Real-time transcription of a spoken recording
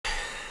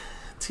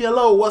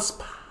Hello, what's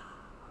poppin'?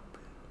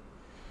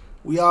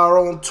 We are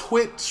on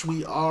Twitch.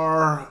 We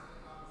are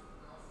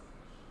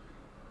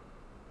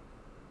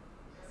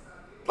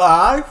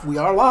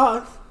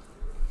live.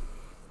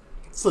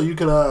 So you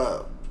can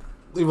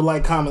leave a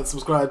like, comment,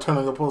 subscribe, turn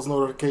on your post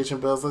notification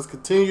bells. Let's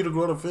continue to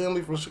grow the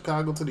family from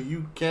Chicago to the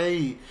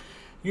UK.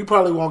 You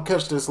probably won't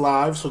catch this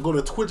live, so go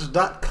to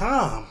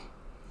twitch.com.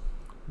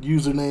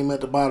 Username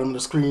at the bottom of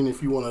the screen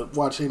if you want to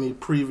watch any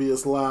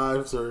previous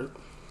lives or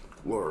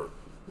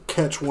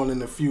catch one in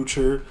the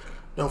future.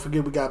 Don't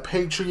forget we got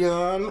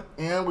Patreon,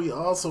 and we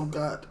also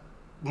got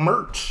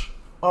merch.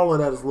 All of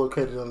that is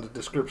located in the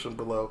description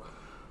below.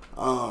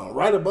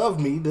 Right above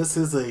me, this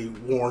is a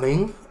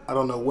warning. I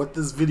don't know what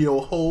this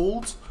video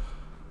holds,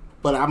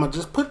 but I'm going to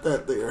just put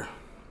that there.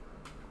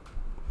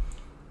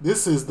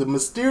 This is the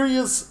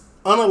mysterious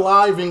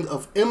unaliving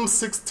of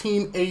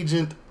M16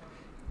 agent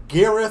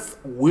Gareth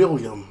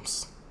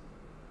Williams.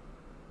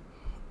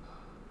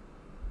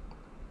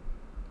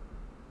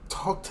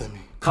 Talk to me.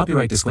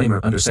 Copyright disclaimer.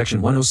 Under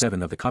Section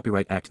 107 of the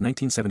Copyright Act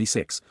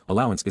 1976,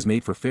 allowance is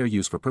made for fair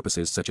use for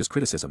purposes such as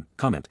criticism,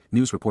 comment,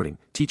 news reporting,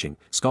 teaching,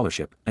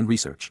 scholarship, and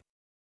research.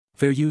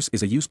 Fair use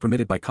is a use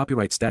permitted by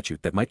copyright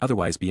statute that might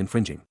otherwise be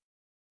infringing.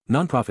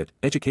 Non-profit,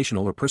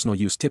 educational or personal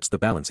use tips the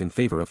balance in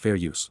favor of fair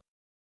use.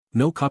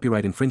 No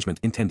copyright infringement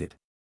intended.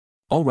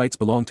 All rights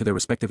belong to their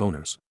respective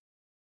owners.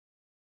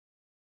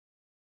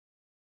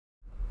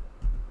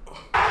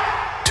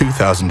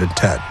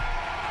 2010.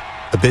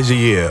 A busy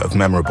year of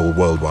memorable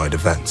worldwide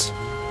events.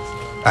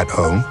 At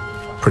home,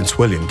 Prince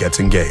William gets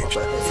engaged. He's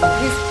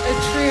a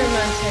true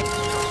romantic.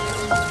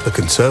 The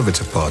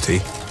Conservative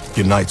Party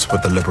unites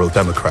with the Liberal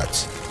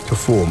Democrats to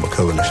form a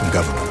coalition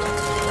government.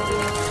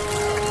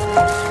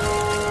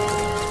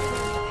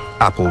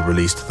 Apple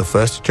released the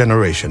first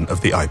generation of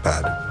the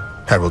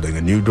iPad, heralding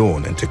a new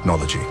dawn in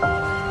technology.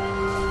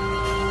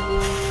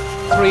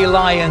 Three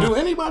lions. Do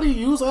anybody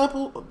use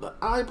Apple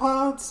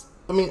iPads?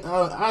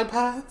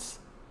 iPads?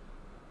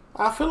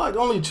 I feel like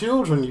only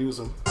children use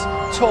them.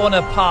 Torn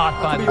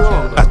apart by the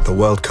wrong. At the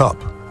World Cup,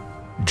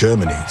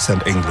 Germany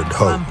sent England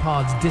home.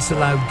 Lampard's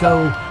disallowed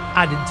goal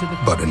added to the...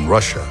 But in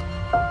Russia,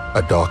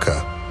 a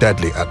darker,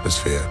 deadly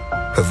atmosphere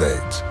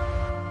pervades.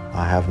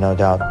 I have no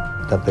doubt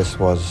that this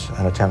was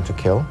an attempt to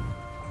kill.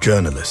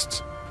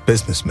 Journalists,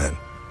 businessmen,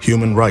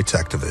 human rights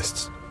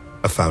activists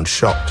are found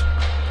shot,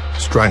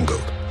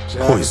 strangled,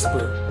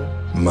 poisoned,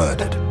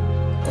 murdered.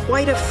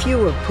 Quite a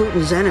few of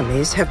Putin's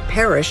enemies have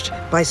perished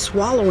by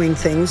swallowing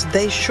things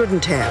they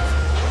shouldn't have.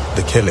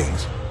 The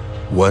killings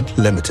weren't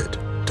limited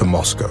to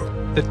Moscow.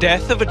 The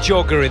death of a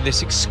jogger in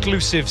this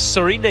exclusive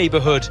Surrey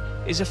neighbourhood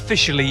is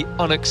officially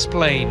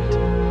unexplained.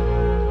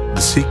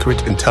 The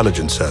Secret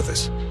Intelligence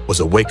Service was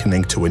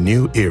awakening to a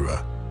new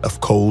era of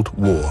Cold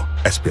War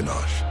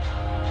espionage.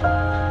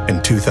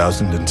 In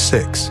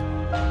 2006,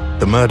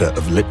 the murder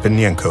of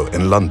Litvinenko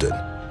in London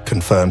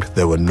confirmed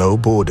there were no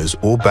borders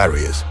or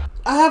barriers.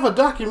 I have a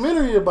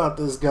documentary about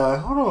this guy.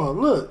 Hold on,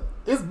 look.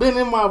 It's been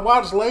in my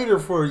watch later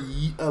for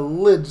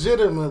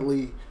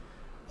legitimately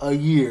a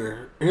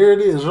year. Here it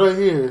is, right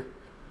here.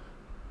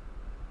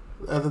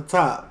 At the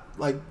top.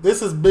 Like, this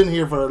has been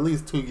here for at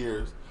least 2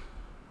 years.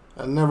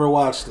 I never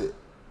watched it.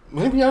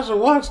 Maybe I should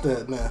watch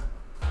that now.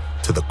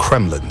 To the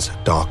Kremlin's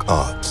dark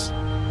arts.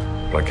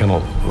 I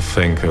cannot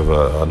think of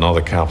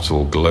another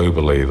capital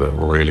globally that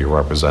really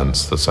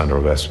represents the center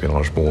of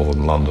espionage more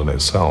than London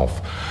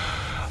itself.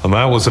 And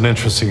that was an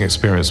interesting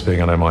experience being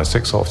an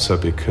MI6 officer,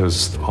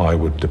 because I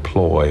would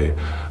deploy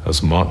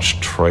as much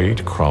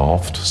trade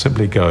craft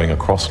simply going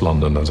across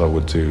London as I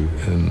would do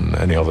in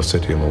any other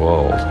city in the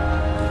world.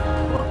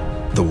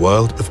 The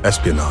world of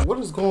espionage. What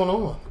is going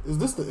on? Is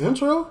this the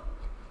intro?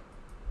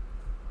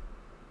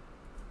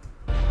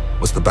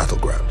 Was the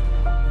battleground.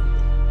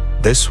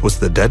 This was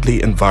the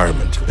deadly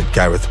environment that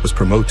Gareth was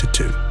promoted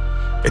to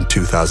in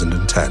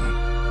 2010.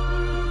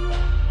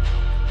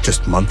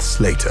 Just months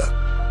later,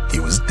 he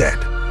was dead.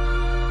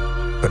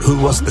 But who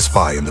was the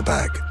spy in the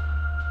bag?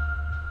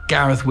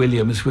 Gareth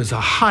Williams was a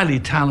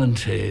highly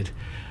talented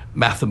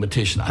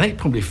mathematician. I think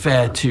probably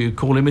fair to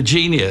call him a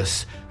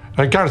genius.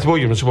 Gareth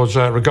Williams was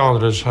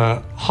regarded as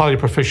highly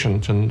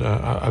proficient and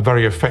a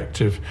very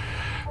effective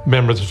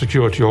member of the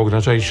security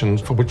organisation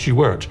for which he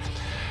worked.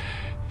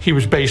 He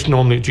was based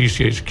normally at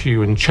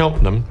GCHQ in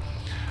Cheltenham,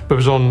 but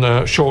was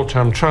on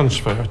short-term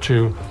transfer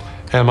to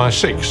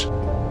MI6.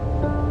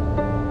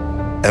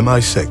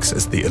 MI6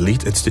 is the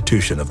elite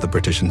institution of the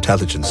British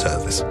Intelligence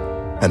Service,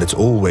 and it's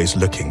always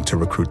looking to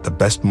recruit the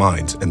best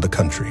minds in the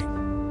country.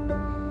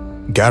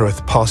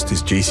 Gareth passed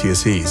his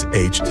GCSEs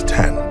aged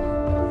 10,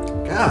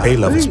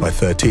 A-levels by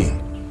 13,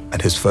 and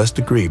his first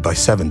degree by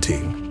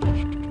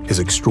 17. His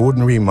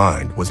extraordinary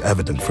mind was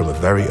evident from a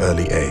very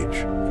early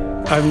age.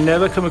 I've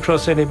never come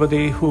across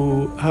anybody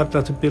who had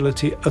that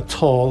ability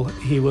at all.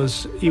 He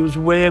was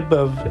way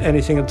above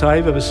anything that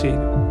I've ever seen.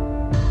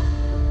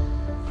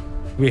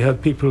 We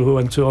had people who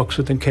went to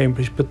Oxford and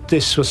Cambridge, but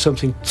this was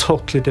something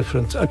totally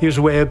different. He was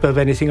way above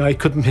anything I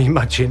couldn't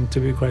imagine, to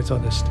be quite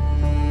honest.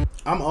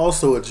 I'm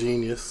also a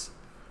genius,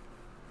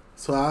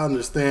 so I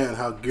understand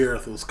how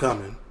Gareth was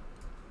coming.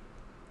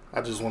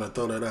 I just want to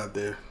throw that out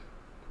there.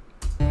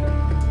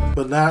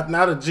 But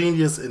not a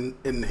genius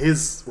in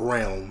his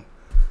realm.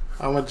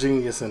 I'm a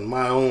genius in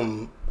my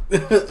own,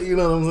 you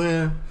know what I'm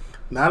saying?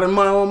 Not in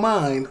my own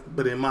mind,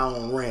 but in my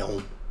own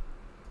realm.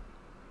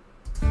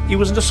 He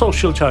wasn't a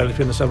social child, if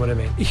you understand what I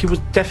mean. He was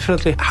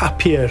definitely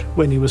happier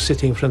when he was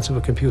sitting in front of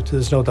a computer,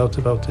 there's no doubt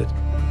about it.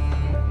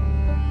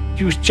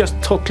 He was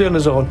just totally on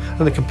his own,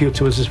 and the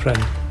computer was his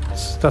friend.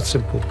 It's that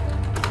simple.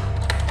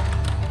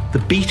 The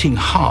beating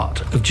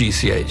heart of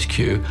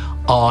GCHQ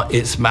are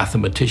its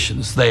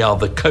mathematicians. They are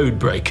the code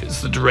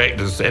breakers, the direct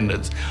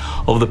descendants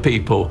of the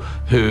people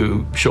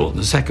who shortened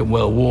the Second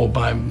World War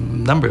by a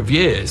number of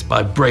years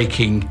by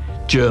breaking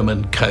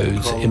German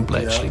codes in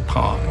Bletchley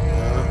Park.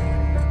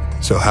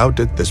 So how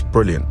did this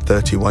brilliant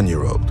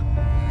 31-year-old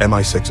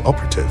MI6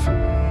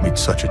 operative meet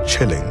such a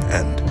chilling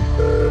end?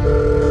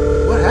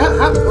 What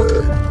happened?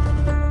 Okay.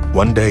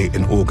 One day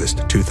in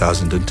August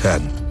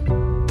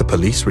 2010, the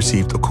police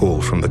received a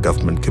call from the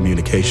Government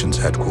Communications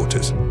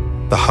Headquarters,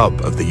 the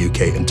hub of the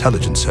UK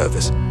Intelligence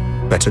Service,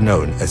 better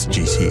known as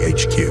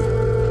GCHQ.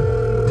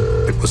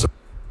 It was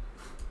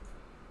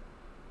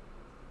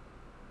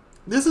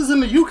This is in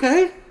the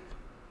UK?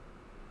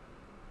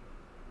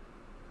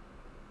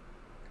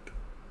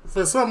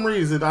 For some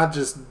reason, I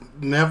just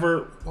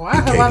never...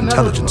 UK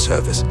Intelligence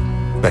Service,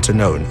 better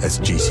known as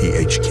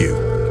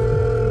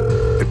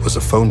GCHQ. It was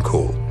a phone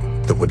call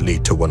that would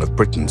lead to one of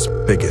Britain's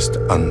biggest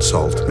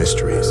unsolved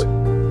mysteries.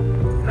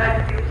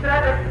 Emergency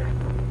service.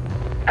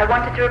 I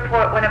wanted to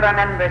report one of our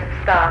members of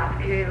staff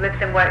who lives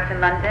and works in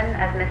London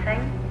as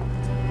missing.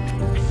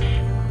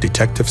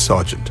 Detective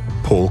Sergeant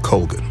Paul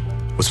Colgan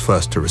was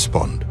first to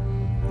respond.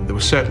 There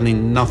was certainly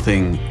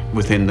nothing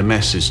within the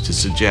message to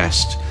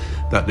suggest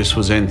that this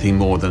was anything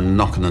more than a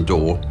knock on the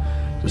door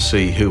to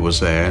see who was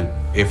there,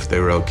 if they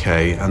were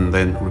okay, and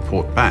then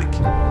report back.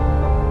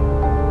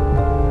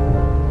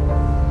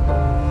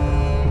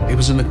 It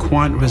was in a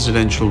quiet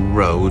residential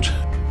road,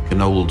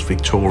 an old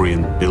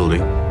Victorian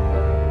building.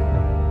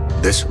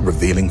 This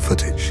revealing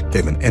footage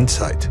gave an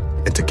insight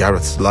into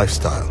Gareth's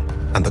lifestyle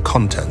and the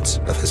contents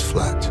of his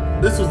flat.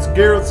 This was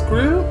Gareth's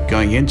crib?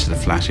 Going into the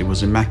flat, it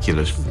was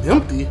immaculate.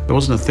 Empty? There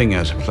wasn't a thing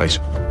out of place.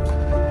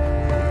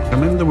 I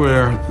remember there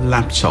were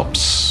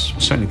laptops,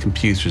 certainly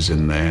computers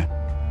in there.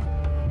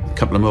 A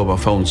couple of mobile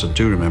phones I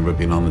do remember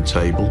being on the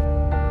table.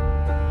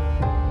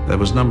 There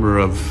was a number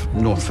of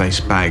North Face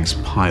bags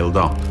piled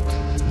up.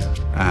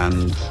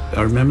 And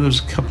I remember there was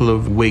a couple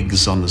of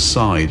wigs on the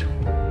side.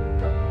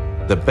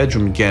 The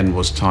bedroom again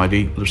was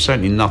tidy. There was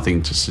certainly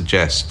nothing to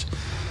suggest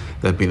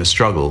there'd been a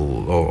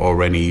struggle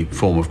or any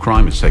form of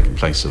crime had taken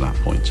place at that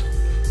point.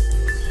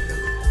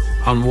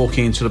 On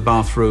walking into the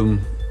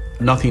bathroom,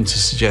 nothing to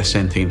suggest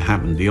anything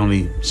happened. The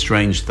only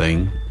strange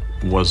thing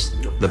was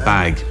the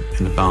bag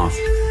in the bath.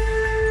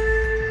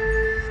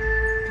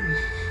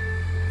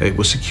 It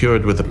was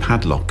secured with a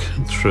padlock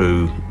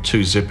through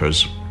two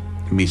zippers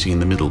meeting in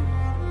the middle.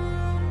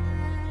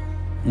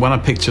 When I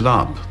picked it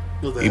up,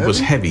 it was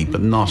heavy,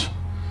 but not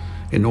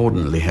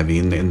inordinately heavy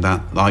in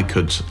that I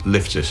could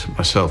lift it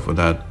myself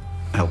without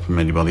helping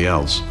anybody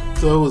else.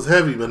 So it was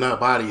heavy, but not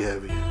body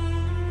heavy.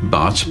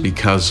 But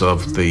because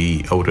of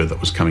the odor that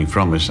was coming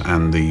from it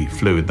and the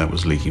fluid that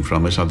was leaking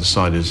from it, I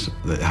decided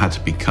that it had to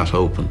be cut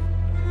open.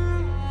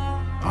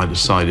 I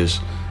decided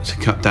to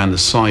cut down the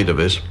side of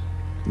it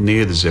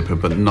near the zipper,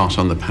 but not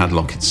on the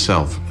padlock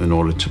itself, in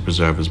order to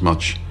preserve as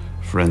much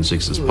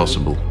forensics as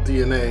possible.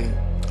 DNA.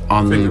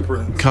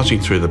 On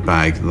cutting through the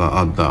bag,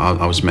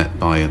 I was met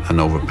by an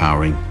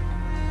overpowering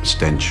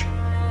stench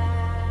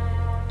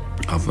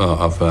of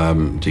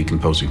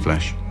decomposing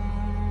flesh.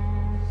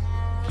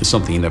 It's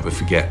something you never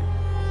forget.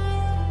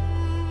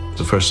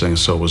 The first thing I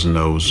saw was a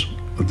nose,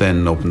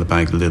 then opened the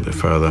bag a little bit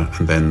further,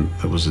 and then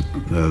there was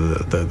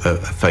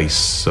the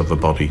face of a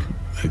body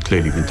who had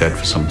clearly been dead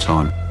for some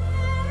time,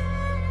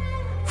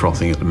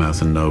 frothing at the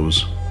mouth and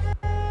nose.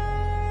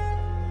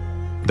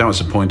 That was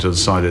the point I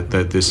decided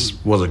that this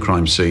was a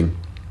crime scene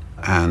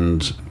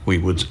and we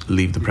would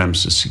leave the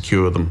premises,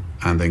 secure them,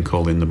 and then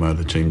call in the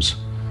murder teams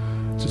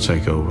to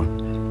take over.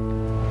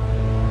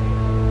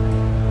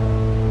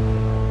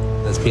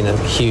 There's been a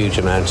huge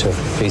amount of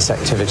police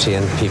activity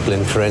and people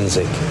in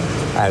forensic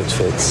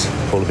outfits,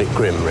 all a bit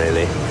grim,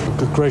 really.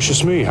 Good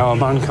gracious me, how a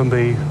man can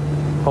be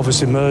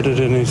obviously murdered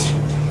in his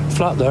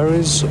flat there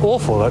is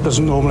awful. That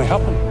doesn't normally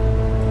happen.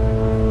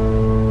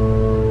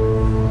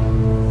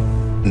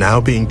 Now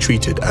being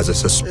treated as a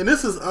suspicious And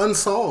this is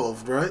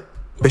unsolved, right?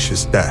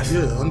 death,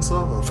 Yeah,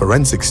 unsolved.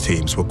 forensics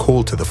teams were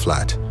called to the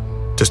flat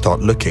to start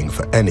looking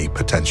for any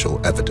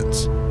potential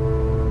evidence.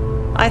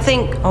 I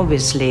think,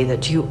 obviously,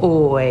 that you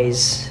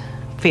always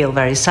feel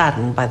very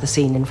saddened by the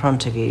scene in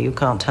front of you. You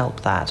can't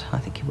help that. I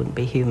think you wouldn't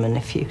be human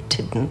if you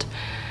didn't.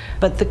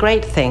 But the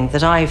great thing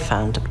that I've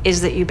found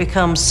is that you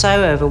become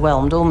so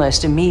overwhelmed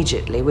almost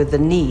immediately with the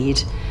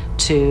need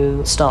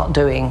to start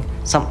doing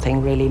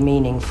something really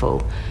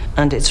meaningful.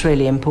 And it's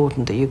really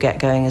important that you get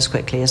going as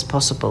quickly as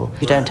possible.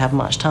 You don't have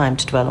much time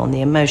to dwell on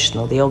the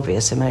emotional, the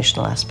obvious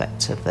emotional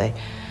aspects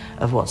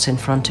of what's in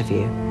front of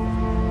you.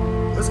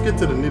 Let's get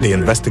to the nitty-gritty. The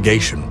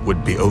investigation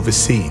would be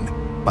overseen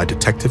by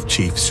Detective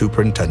Chief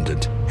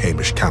Superintendent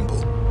Hamish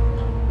Campbell.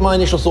 My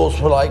initial thoughts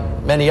were like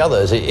many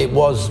others. It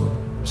was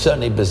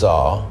certainly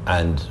bizarre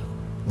and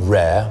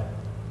rare.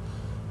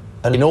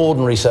 And in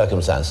ordinary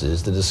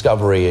circumstances, the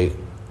discovery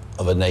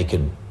of a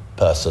naked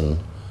person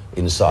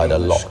inside a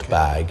locked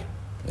bag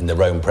in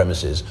their own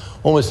premises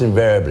almost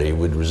invariably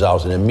would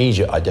result in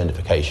immediate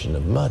identification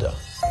of murder.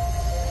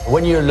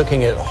 When you're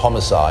looking at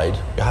homicide,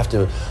 you have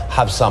to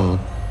have some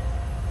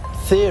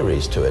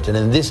theories to it. And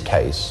in this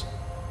case,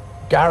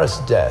 Gareth's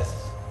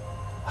death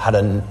had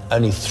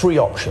only three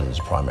options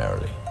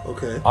primarily.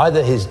 Okay.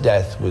 Either his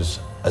death was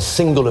a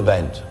single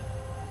event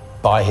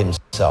by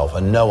himself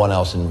and no one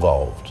else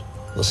involved.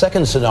 The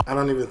second scenario... I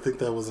don't even think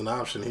that was an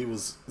option. He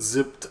was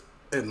zipped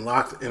and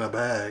locked in a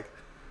bag.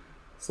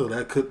 So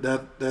that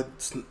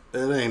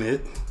ain't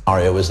it.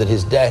 Scenario was that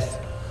his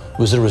death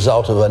was the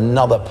result of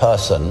another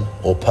person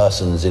or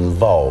persons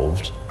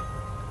involved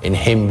in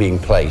him being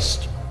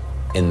placed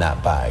in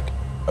that bag.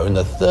 And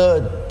the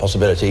third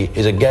possibility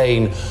is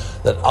again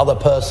that other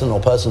person or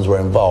persons were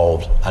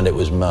involved and it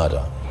was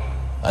murder.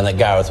 And that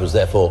Gareth was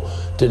therefore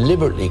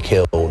deliberately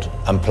killed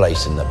and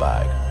placed in the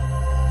bag.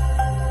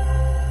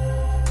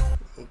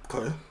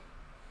 Okay.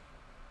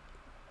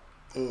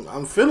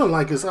 I'm feeling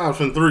like it's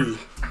option 3.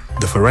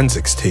 The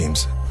forensics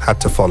teams had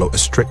to follow a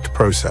strict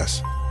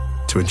process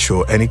to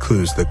ensure any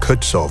clues that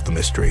could solve the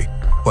mystery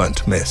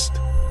weren't missed.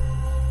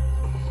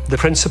 The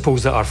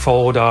principles that are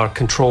followed are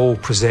control,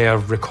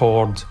 preserve,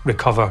 record,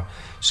 recover.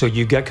 So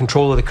you get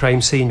control of the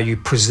crime scene, you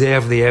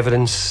preserve the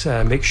evidence,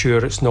 make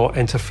sure it's not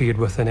interfered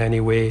with in any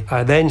way.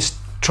 Then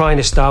try and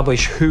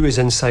establish who is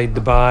inside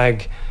the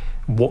bag,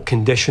 what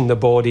condition the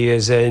body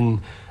is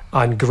in,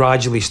 and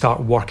gradually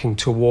start working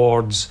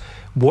towards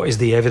what is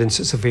the evidence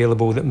that's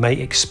available that might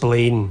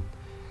explain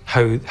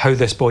how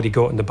this body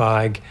got in the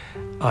bag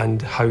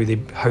and how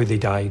they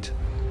died.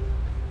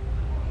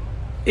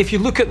 If you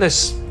look at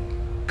this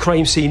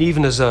crime scene,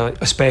 even as a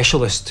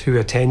specialist who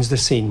attends the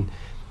scene,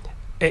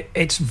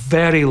 it's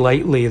very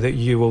likely that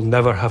you will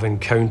never have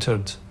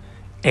encountered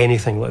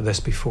anything like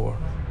this before.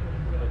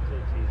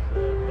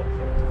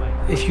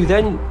 If you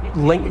then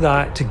link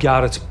that to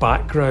Gareth's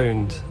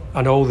background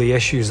and all the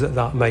issues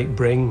that might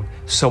bring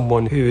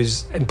someone who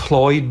is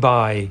employed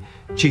by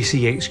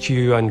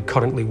GCHQ and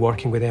currently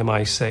working with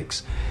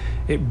MI6,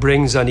 it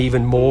brings an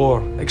even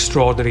more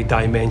extraordinary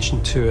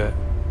dimension to it.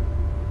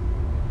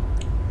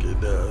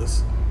 It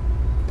does.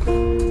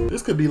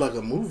 This could be like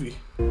a movie.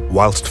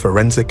 Whilst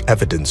forensic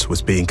evidence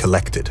was being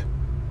collected,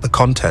 the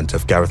content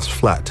of Gareth's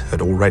flat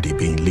had already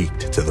been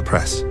leaked to the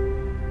press,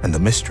 and the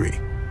mystery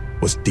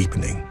was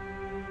deepening.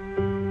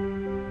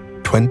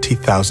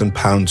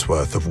 £20,000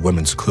 worth of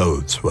women's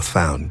clothes were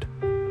found,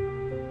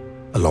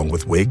 along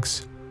with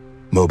wigs,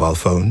 mobile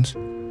phones,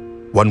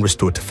 one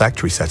restored to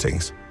factory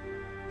settings,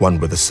 one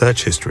with a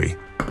search history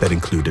that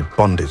included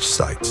bondage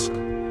sites.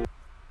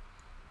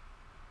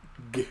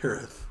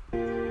 Gareth.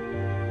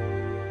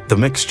 The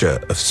mixture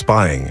of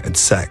spying and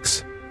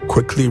sex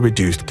quickly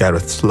reduced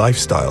Gareth's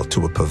lifestyle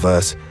to a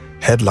perverse,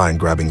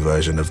 headline-grabbing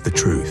version of the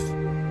truth.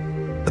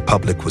 The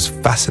public was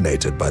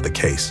fascinated by the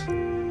case,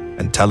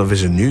 and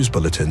television news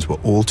bulletins were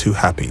all too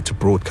happy to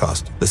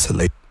broadcast the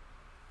salacious.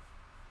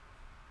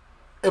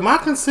 Am I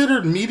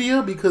considered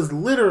media? Because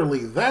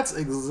literally, that's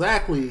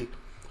exactly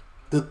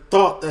the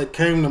thought that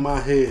came to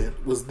my head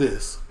was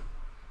this.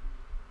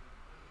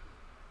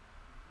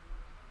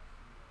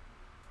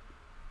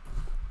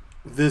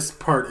 This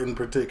part in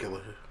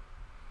particular.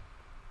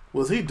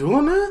 Was he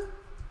doing that?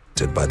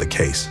 By the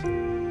case,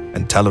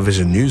 and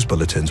television news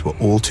bulletins were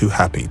all too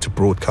happy to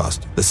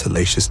broadcast the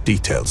salacious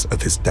details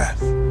of his death.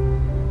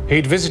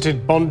 He'd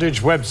visited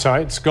bondage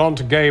websites, gone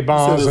to gay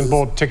bars and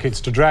bought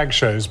tickets to drag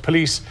shows.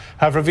 Police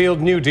have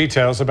revealed new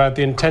details about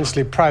the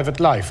intensely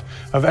private life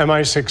of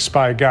MI6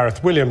 spy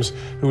Gareth Williams,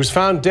 who was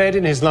found dead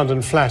in his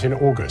London flat in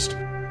August.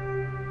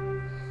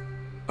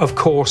 Of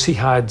course, he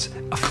had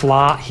a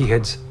flat. He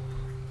had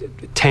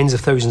tens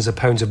of thousands of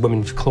pounds of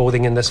women's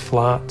clothing in this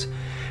flat.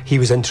 He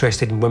was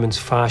interested in women's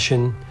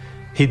fashion.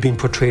 He'd been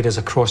portrayed as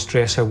a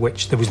cross-dresser,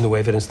 which there was no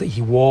evidence that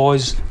he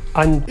was.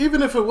 And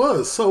even if it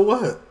was, so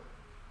what?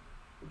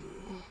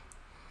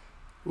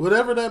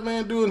 Whatever that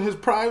man do in his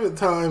private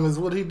time is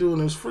what he do in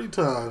his free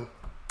time.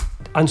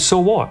 And so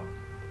what?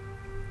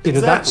 You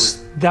know,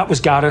 that was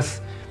Gareth,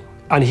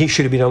 and he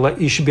should be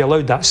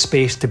allowed that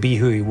space to be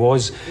who he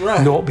was,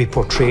 right. Not be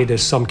portrayed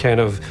as some kind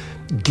of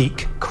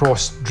geek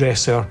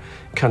cross-dresser,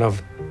 kind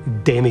of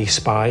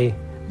demi-spy.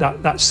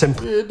 That's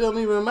simply... Yeah, it doesn't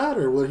even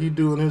matter what he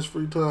do in his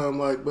free time.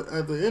 But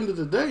at the end of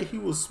the day, he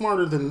was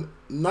smarter than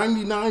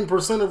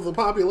 99% of the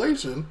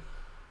population.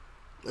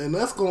 And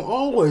that's going to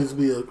always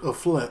be a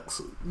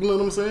flex. You know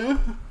what I'm saying?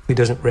 He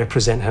doesn't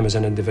represent him as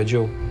an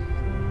individual.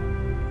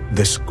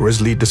 This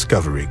grisly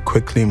discovery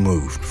quickly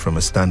moved from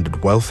a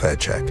standard welfare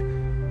check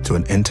to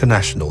an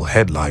international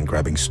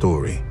headline-grabbing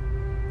story.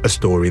 A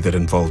story that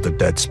involved a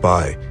dead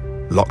spy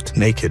locked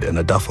naked in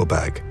a duffel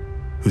bag,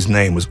 whose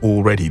name was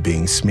already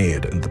being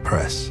smeared in the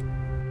press.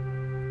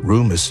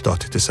 Rumors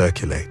started to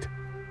circulate,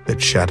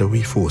 that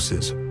shadowy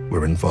forces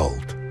were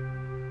involved.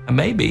 And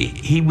maybe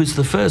he was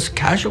the first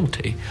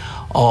casualty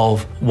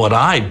of what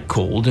I'd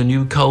called a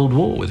new Cold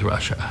War with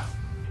Russia.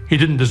 He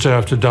didn't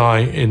deserve to die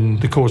in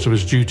the course of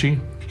his duty.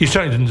 He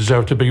certainly didn't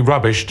deserve to be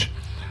rubbished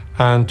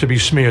and to be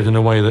smeared in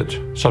a way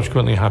that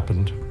subsequently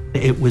happened.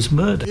 It was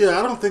murder. Yeah,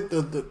 I don't think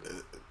that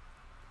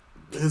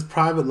his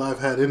private life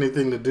had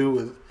anything to do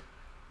with...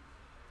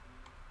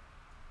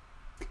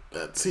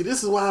 See,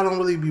 this is why I don't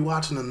really be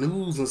watching the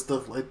news and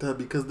stuff like that,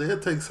 because they'll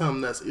take something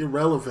that's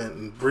irrelevant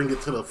and bring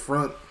it to the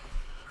front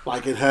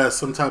like it has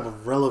some type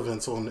of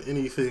relevance on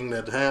anything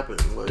that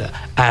happened. Like,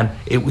 and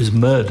it was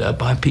murder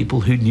by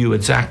people who knew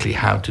exactly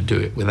how to do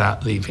it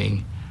without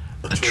leaving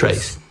a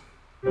trace.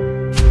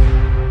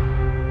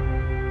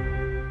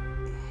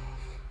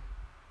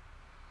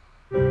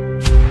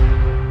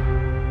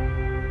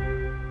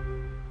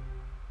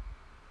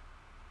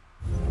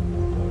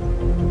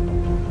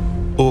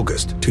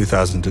 August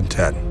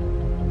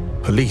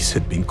 2010. Police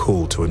had been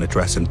called to an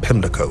address in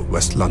Pimlico,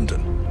 West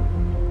London.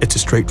 It's a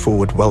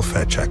straightforward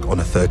welfare check on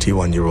a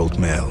 31-year-old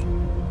male.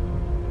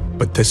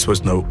 But this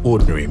was no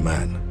ordinary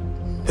man.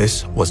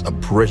 This was a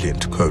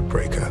brilliant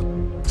codebreaker.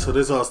 so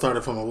this all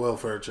started from a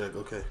welfare check,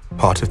 okay.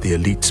 Part of the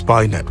elite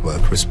spy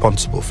network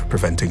responsible for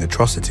preventing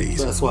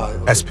atrocities, That's why.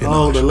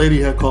 espionage, the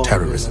lady had called and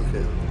terrorism.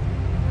 Okay.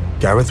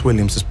 Gareth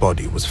Williams'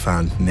 body was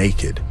found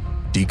naked,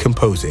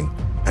 decomposing,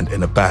 and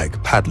in a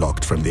bag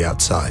padlocked from the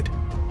outside.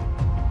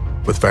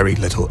 With very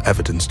little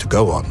evidence to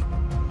go on,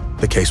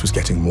 the case was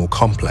getting more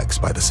complex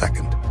by the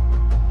second.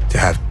 To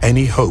have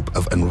any hope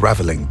of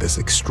unraveling this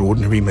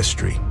extraordinary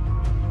mystery,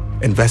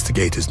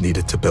 investigators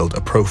needed to build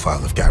a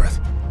profile of Gareth.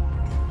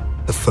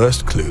 The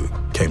first clue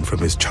came from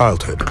his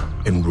childhood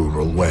in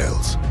rural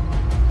Wales.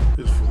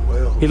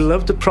 He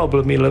loved the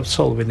problem, he loved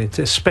solving it,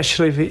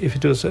 especially if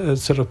it was a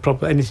sort of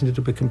problem, anything to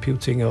do with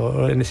computing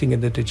or anything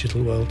in the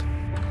digital world.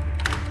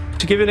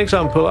 To give you an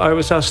example, I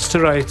was asked to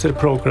write a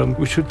programme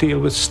which would deal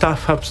with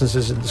staff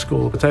absences in the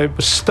school, but I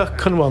was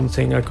stuck on one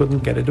thing, I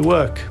couldn't get it to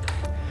work.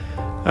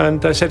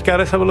 And I said,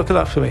 Gareth, have a look at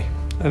that for me.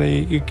 And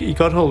he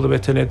got hold of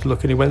it and he had a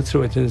look and he went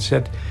through it and he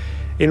said,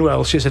 in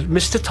Welsh, he said,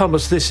 Mr.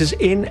 Thomas, this is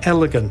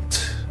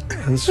inelegant.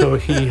 And so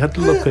he had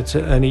to look at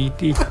it and he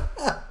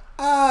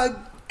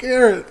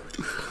Gareth,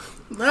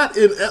 not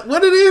in,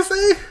 what did he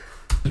say?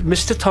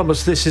 Mr.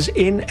 Thomas, this is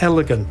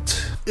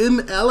inelegant.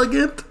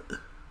 Inelegant?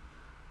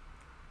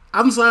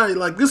 I'm sorry,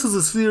 like, this is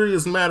a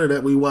serious matter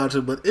that we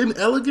watching, but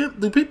inelegant?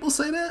 Do people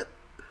say that?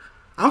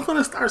 I'm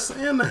gonna start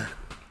saying that.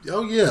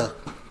 Oh yeah,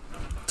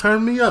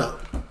 turn me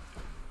up.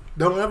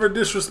 Don't ever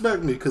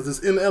disrespect me because it's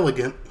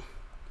inelegant.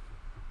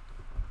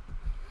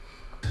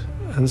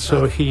 And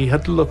so he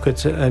had to look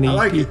at it and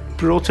he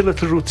wrote a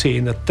little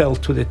routine that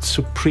dealt with it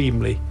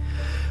supremely.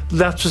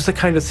 That was the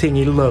kind of thing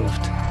he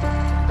loved.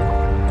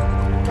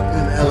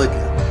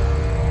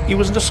 Inelegant. He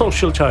wasn't a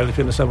social child, if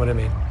you understand what I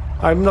mean.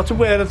 I'm not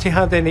aware that he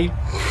had any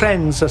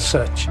friends as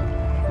such.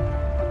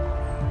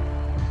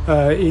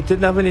 He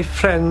didn't have any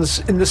friends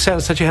in the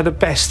sense that he had a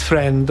best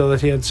friend or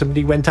that he had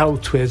somebody he went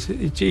out with.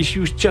 He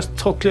was just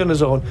totally on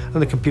his own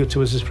and the computer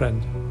was his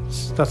friend.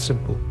 It's that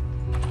simple.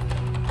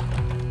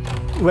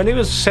 When he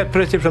was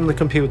separated from the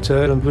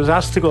computer and was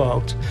asked to go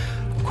out,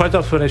 quite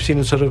often I've seen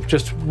him sort of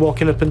just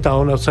walking up and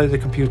down outside the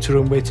computer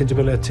room waiting to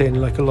be let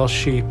in like a lost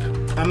sheep.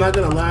 I'm not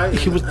gonna lie,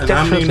 he was and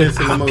definitely I mean this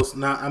in the most,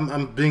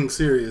 I'm being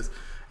serious.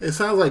 It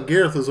sounds like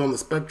Gareth was on the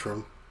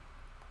spectrum.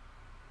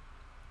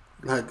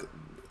 Like,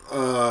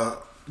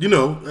 you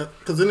know,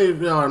 because any of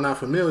y'all are not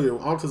familiar,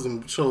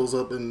 autism shows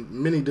up in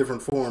many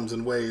different forms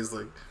and ways.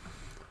 Like,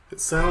 it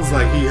sounds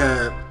like he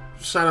had,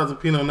 shout out to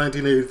Pino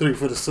 1983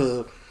 for the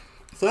sub.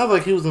 Sounds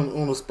like he was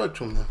on a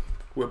spectrum now,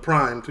 with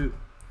Prime too.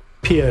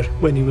 Peer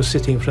when he was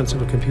sitting in front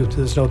of a computer,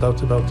 there's no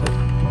doubt about it.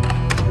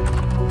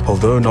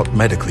 Although not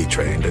medically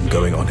trained and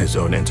going on his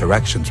own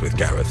interactions with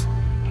Gareth,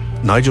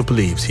 Nigel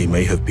believes he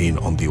may have been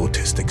on the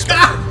autistic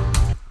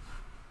spectrum.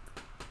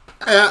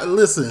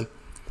 Listen,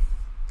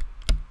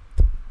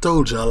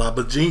 told y'all I'm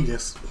a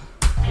genius.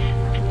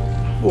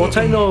 What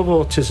I know of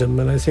autism,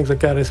 and I think that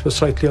Gareth was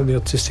slightly on the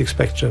autistic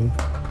spectrum,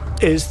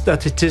 is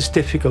that it is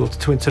difficult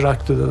to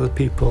interact with other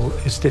people.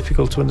 It's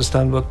difficult to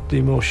understand what the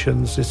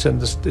emotions,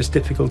 it's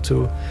difficult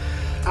to...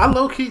 I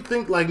low-key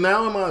think, like,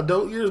 now in my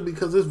adult years,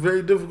 because it's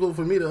very difficult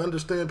for me to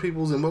understand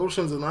people's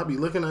emotions, and I be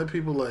looking at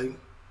people like...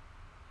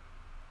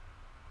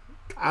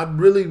 I'd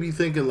really be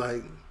thinking,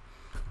 like,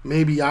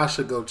 maybe I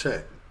should go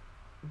check.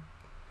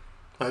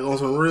 Like, on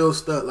some real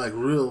stuff, like,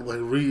 real, like,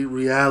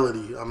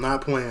 reality. I'm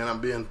not playing. I'm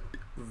being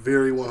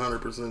very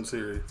 100%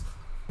 serious.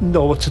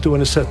 Know what to do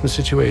in a certain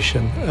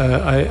situation.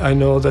 I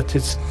know that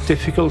it's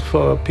difficult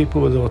for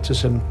people with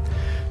autism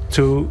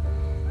to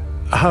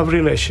have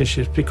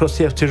relationships because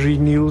they have to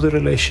renew the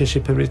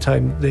relationship every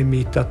time they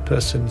meet that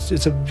person.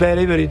 It's a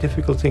very, very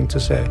difficult thing to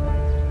say.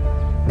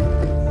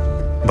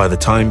 By the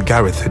time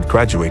Gareth had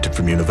graduated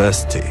from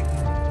university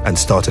and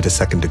started a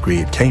second degree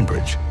at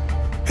Cambridge,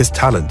 his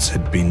talents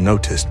had been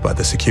noticed by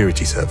the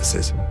security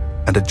services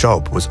and a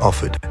job was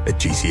offered at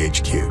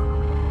GCHQ.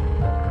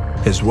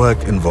 His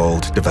work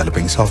involved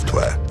developing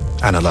software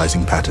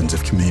analyzing patterns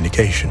of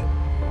communication,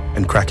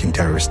 and cracking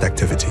terrorist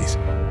activities.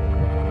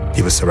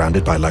 He was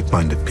surrounded by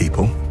like-minded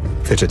people,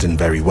 fitted in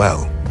very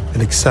well,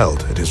 and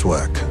excelled at his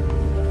work.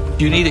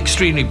 You need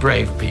extremely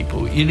brave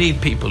people. You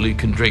need people who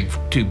can drink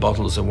 2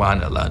 bottles of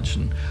wine at lunch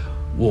and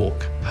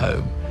walk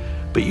home.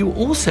 But you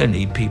also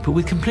need people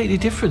with completely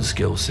different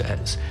skill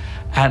sets.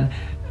 And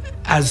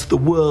as the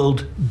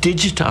world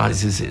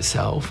digitizes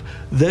itself,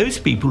 those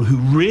people who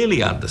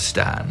really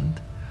understand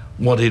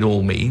what it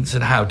all means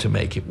and how to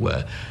make it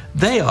work,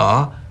 they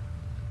are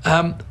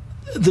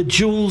the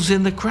jewels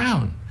in the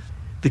crown.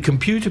 The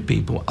computer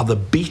people are the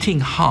beating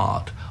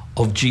heart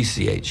of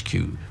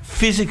GCHQ,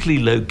 physically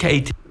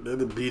located. They're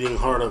the beating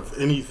heart of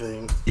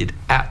anything.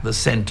 At the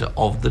center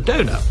of the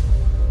donut.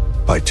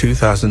 By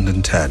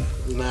 2010,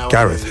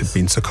 Gareth had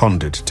been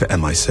seconded to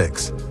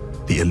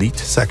MI6, the elite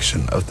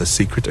section of the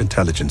Secret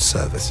Intelligence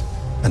Service,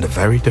 and a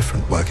very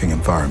different working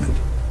environment.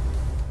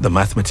 The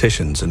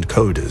mathematicians and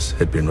coders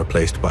had been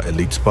replaced by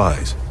elite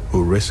spies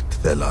who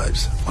risked their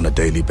lives on a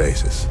daily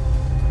basis.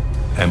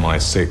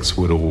 MI6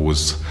 would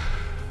always,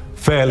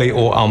 fairly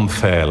or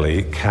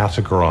unfairly,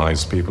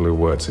 categorize people who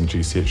worked in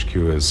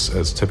GCHQ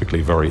as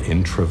typically very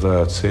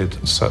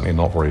introverted, certainly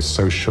not very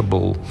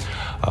sociable,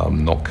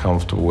 not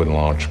comfortable in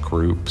large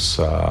groups.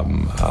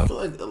 I feel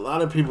like a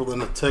lot of people in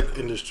the tech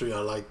industry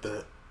are like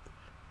that.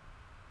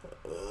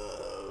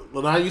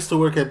 When I used to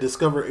work at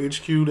Discover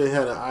HQ, they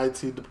had an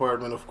IT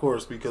department, of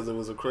course, because it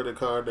was a credit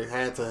card. They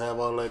had to have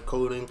all that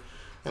coding.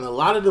 And a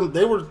lot of them,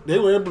 they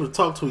were able to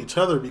talk to each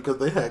other because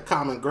they had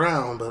common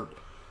ground, but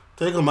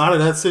take them out of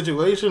that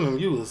situation and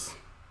they was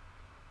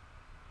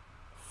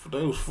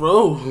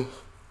froze.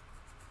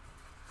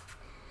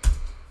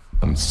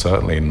 And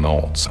certainly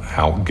not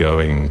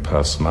outgoing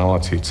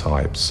personality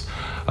types.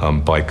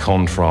 By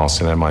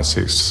contrast, in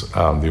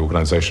MI6, the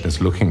organization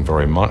is looking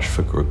very much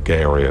for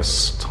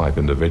gregarious type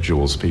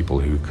individuals, people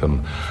who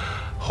can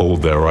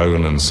hold their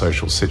own in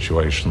social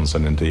situations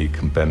and indeed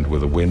can bend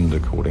with the wind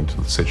according to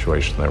the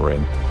situation they're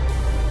in.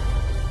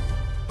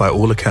 By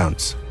all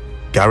accounts,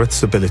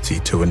 Gareth's ability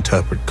to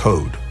interpret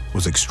code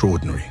was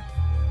extraordinary.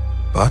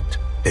 But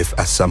if,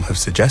 as some have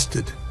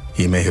suggested,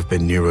 he may have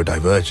been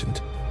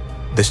neurodivergent,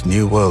 this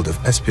new world of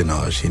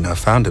espionage he now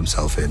found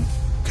himself in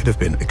could have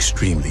been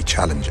extremely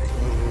challenging.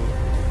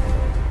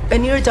 A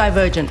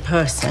neurodivergent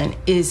person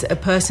is a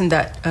person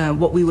that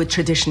what we would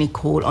traditionally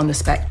call on the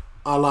spectrum.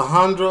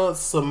 Alejandra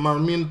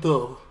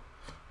Sarmiento,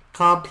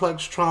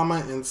 complex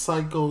trauma and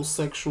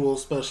psychosexual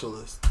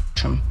specialist.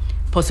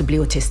 Possibly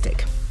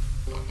autistic.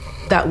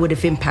 That would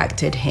have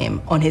impacted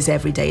him on his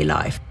everyday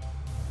life.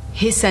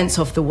 His sense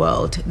of the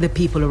world, the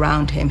people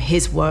around him,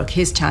 his work,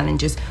 his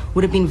challenges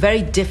would have been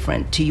very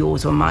different to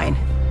yours or mine.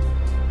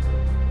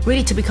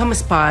 Really, to become a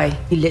spy,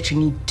 you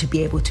literally need to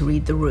be able to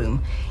read the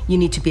room. You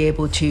need to be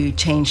able to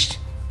change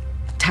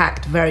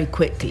tact very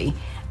quickly.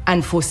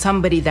 And for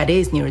somebody that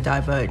is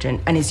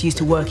neurodivergent and is used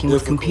to working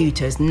with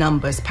computers,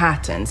 numbers,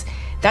 patterns,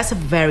 that's a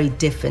very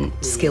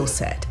different skill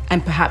set,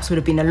 and perhaps would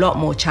have been a lot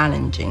more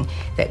challenging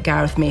that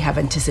Gareth may have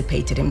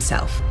anticipated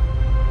himself.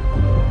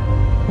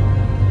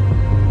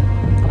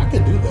 I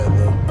could do that,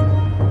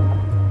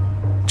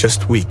 though.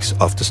 Just weeks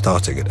after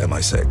starting at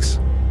MI6,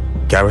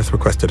 Gareth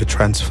requested a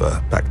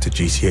transfer back to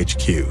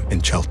GCHQ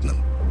in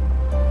Cheltenham.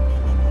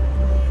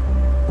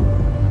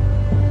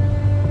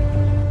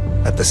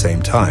 At the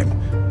same time,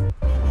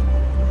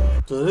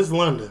 so this is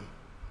London.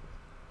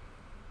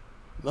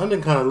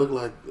 London kind of looked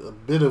like a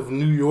bit of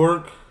New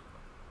York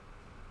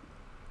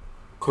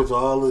because of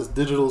all its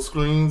digital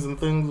screens and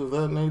things of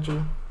that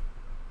nature.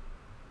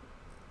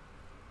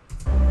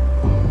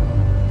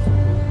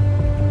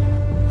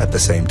 At the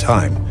same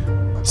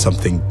time,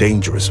 something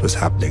dangerous was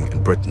happening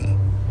in Britain.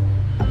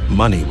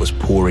 Money was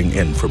pouring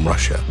in from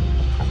Russia,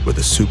 with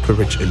a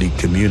super-rich elite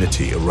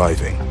community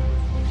arriving,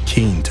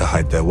 keen to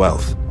hide their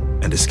wealth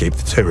and escape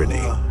the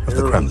tyranny of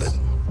the Kremlin,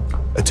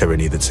 a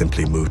tyranny that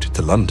simply moved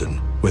to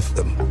London with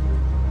them.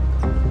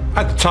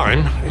 At the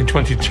time, in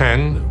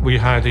 2010, we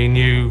had a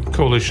new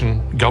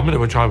coalition government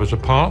of which I was a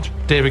part.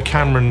 David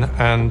Cameron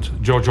and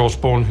George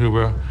Osborne, who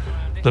were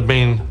the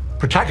main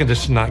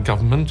protagonists in that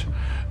government,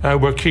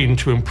 were keen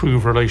to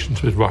improve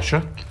relations with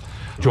Russia.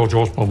 George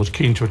Osborne was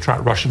keen to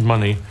attract Russian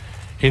money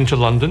into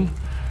London,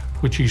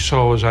 which he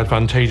saw as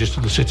advantageous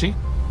to the city.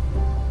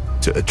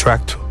 To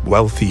attract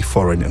wealthy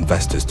foreign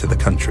investors to the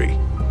country,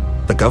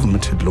 the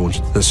government had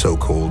launched the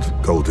so-called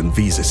Golden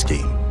Visa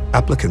Scheme.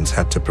 Applicants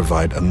had to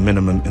provide a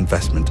minimum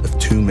investment of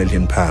 £2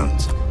 million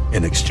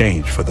in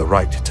exchange for the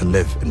right to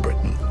live in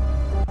Britain.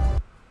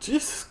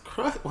 Jesus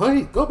Christ,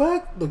 wait, go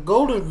back? The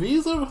Golden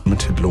Visa? The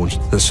government had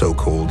launched the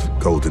so-called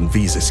Golden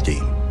Visa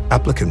Scheme.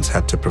 Applicants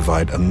had to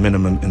provide a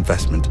minimum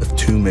investment of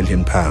 £2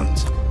 million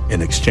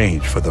in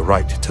exchange for the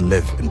right to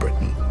live in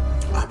Britain.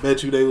 I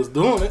bet you they was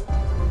doing it.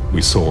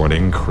 We saw an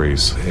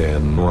increase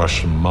in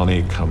Russian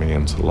money coming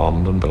into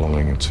London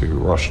belonging to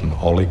Russian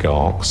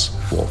oligarchs.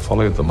 What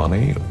followed the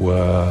money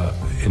were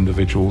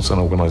individuals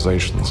and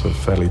organizations of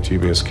fairly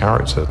dubious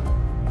character.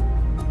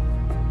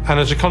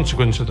 And as a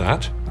consequence of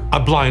that, a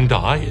blind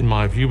eye, in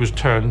my view, was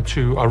turned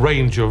to a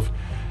range of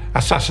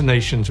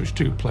assassinations which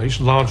took place,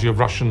 largely of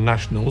Russian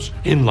nationals,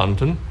 in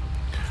London,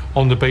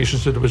 on the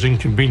basis that it was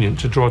inconvenient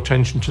to draw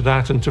attention to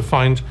that and to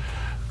find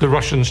the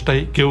Russian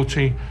state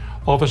guilty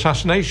of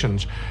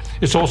assassinations.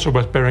 It's also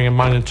worth bearing in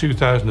mind in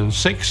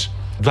 2006,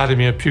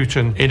 Vladimir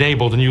Putin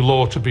enabled a new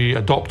law to be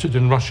adopted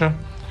in Russia,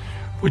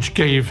 which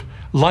gave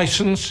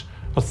license,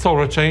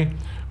 authority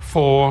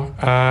for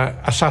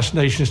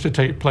assassinations to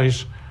take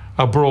place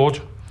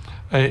abroad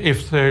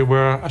if there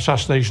were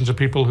assassinations of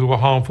people who were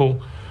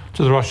harmful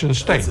to the Russian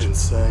state. That's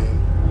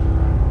insane.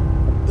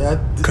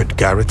 Could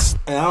Gareth's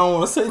I don't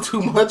want to say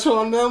too much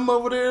on them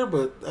over there,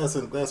 but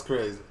that's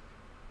crazy.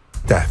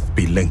 death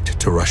be linked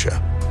to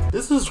Russia?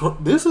 This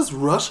is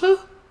Russia?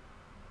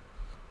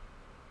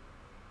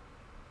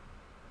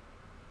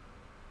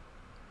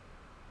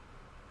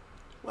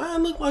 Why it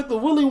look like the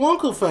Willy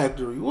Wonka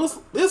factory?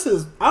 This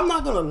is? I'm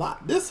not gonna lie.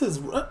 This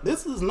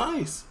is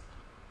nice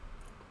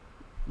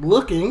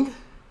looking.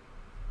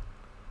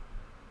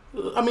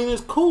 I mean,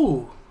 it's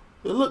cool.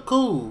 It look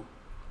cool.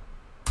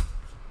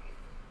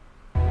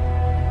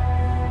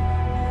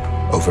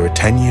 Over a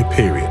 10-year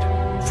period,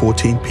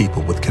 14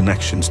 people with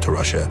connections to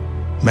Russia,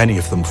 many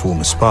of them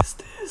former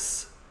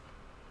spies.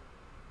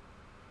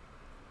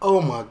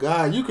 Oh my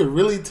God, you could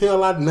really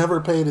tell I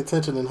never paid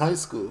attention in high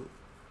school.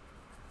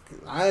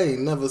 I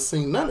ain't never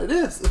seen none of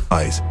this.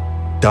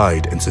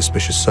 Died in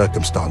suspicious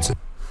circumstances.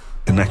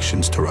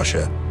 Connections to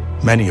Russia,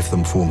 many of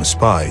them former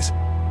spies,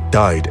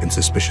 died in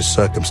suspicious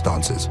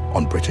circumstances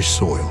on British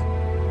soil.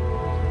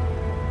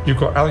 You've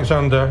got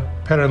Alexander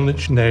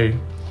Peremnichny,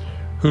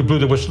 who blew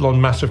the whistle on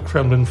massive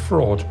Kremlin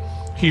fraud.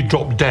 He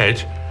dropped dead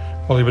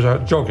while he was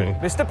out jogging.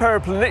 Mr.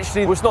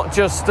 Peremnichny was not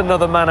just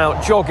another man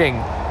out jogging.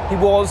 He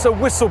was a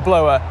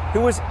whistleblower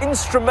who was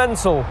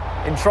instrumental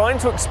in trying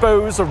to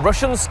expose a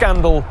Russian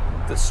scandal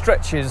that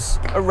stretches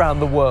around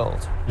the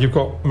world. You've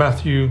got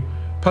Matthew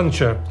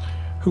Puncher,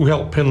 who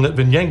helped pin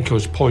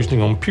Litvinenko's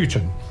poisoning on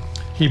Putin.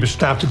 He was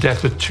stabbed to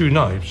death with 2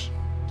 knives.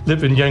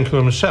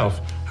 Litvinenko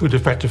himself, who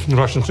defected from the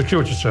Russian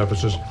security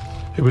services,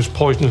 who was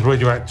poisoned with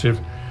radioactive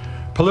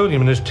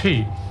polonium in his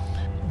tea.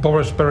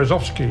 Boris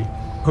Berezovsky,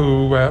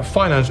 who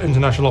financed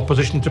international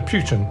opposition to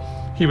Putin.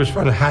 He was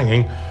found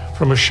hanging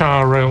from a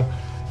shower rail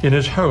in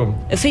his home.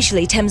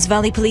 Officially, Thames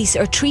Valley Police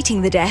are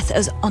treating the death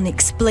as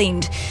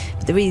unexplained,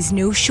 but there is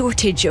no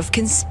shortage of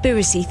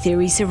conspiracy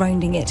theories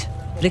surrounding it.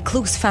 But a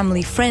close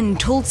family friend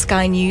told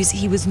Sky News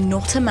he was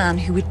not a man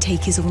who would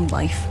take his own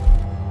life.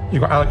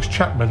 You've got Alex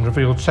Chapman,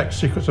 revealed sex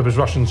secrets of his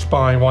Russian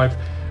spy wife,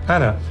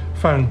 Anna,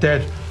 found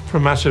dead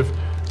from massive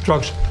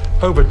drugs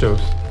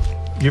overdose.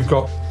 You've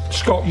got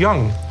Scott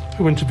Young,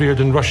 who interfered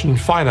in Russian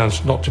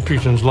finance, not to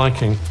Putin's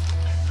liking,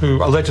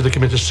 who allegedly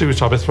committed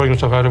suicide by throwing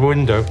himself out of a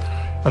window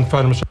and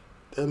found himself...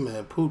 That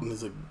man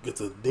Putin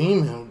gets a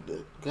demon.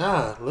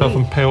 God,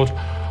 self-impaled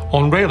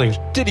on railings.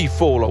 Did he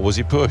fall or was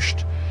he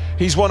pushed?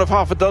 He's one of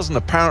half a dozen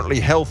apparently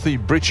healthy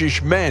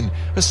British men,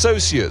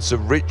 associates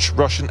of rich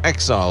Russian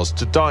exiles,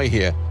 to die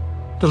here.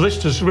 The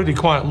list is really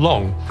quite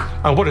long,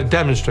 and what it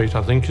demonstrates,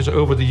 I think, is that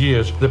over the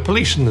years, the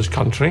police in this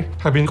country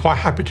have been quite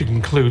happy to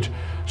conclude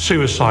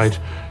suicide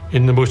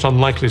in the most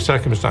unlikely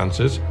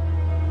circumstances.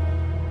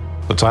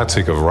 The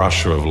tactic of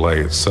Russia of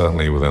late,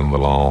 certainly within the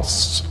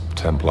last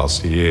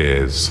 10+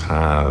 years,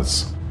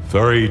 has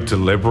very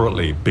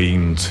deliberately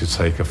been to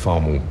take a far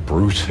more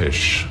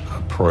brutish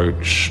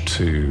approach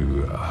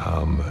to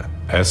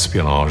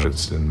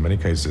espionage. In many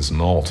cases, it's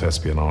not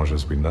espionage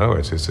as we know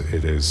it.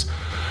 It is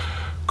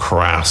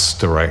crass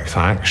direct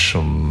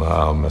action,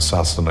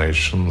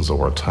 assassinations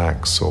or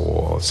attacks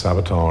or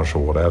sabotage or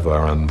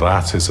whatever, and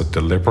that is a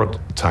deliberate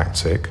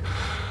tactic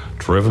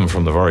driven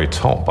from the very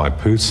top by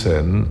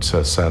Putin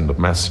to send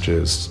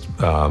messages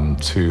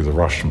to the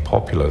Russian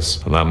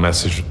populace, and that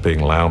message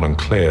being loud and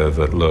clear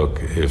that,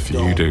 look, if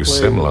you do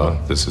similar,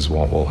 this is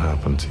what will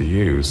happen to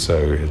you. So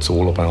it's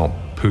all about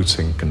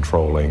Putin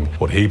controlling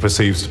what he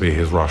perceives to be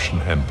his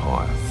Russian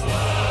empire.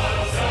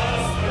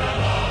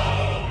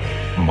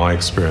 My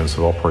experience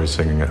of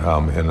operating in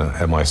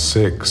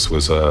MI6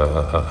 was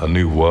a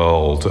new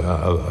world,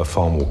 a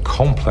far more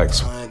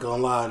complex. I ain't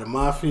gonna lie, the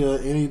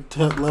mafia, any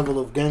level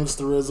of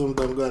gangsterism,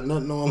 don't got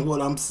nothing on what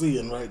I'm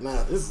seeing right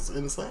now. This is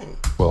insane.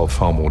 Well,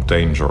 far more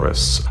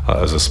dangerous.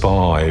 As a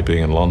spy,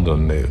 being in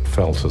London, it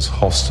felt as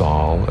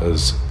hostile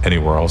as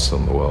anywhere else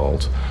in the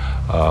world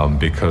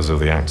because of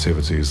the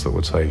activities that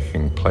were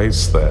taking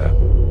place there.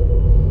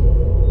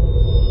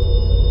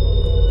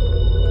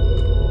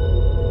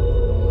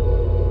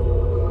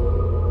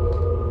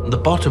 The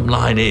bottom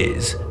line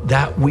is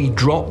that we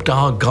dropped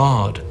our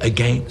guard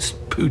against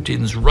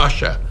Putin's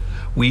Russia.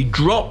 We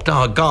dropped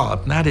our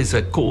guard, and that is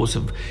a cause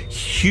of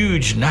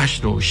huge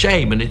national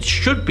shame, and it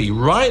should be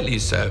rightly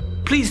so.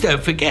 Please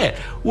don't forget,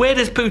 where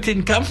does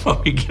Putin come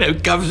from? He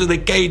comes from the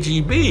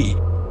KGB.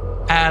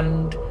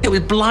 And it was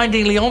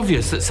blindingly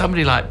obvious that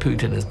somebody like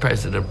Putin as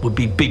president would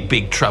be big,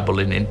 big trouble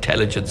in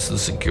intelligence and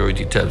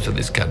security terms for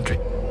this country.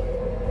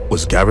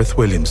 Was Gareth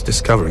Williams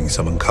discovering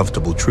some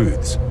uncomfortable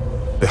truths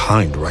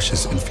behind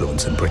Russia's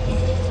influence in Britain?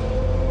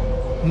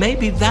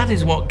 Maybe that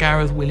is what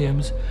Gareth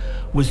Williams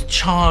was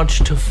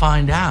charged to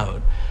find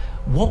out,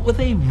 What were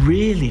they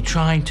really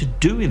trying to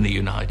do in the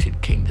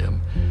United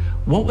Kingdom?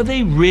 What were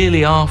they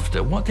really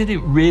after? What did it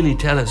really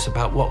tell us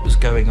about what was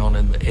going on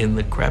in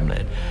the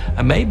Kremlin?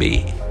 And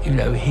maybe, you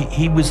know,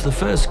 he was the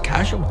first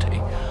casualty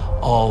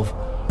of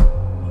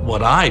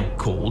what I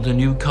called a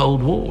new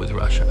Cold War with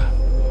Russia.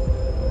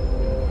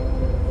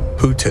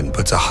 Putin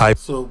puts a high...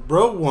 So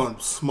bro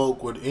wants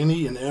smoke with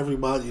any and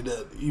everybody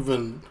that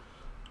even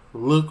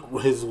look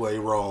his way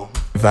wrong.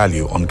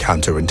 ...value on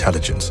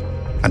counterintelligence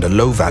and a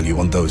low value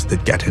on those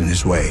that get in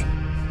his way.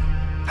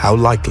 How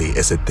likely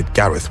is it that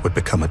Gareth would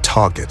become a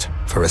target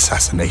for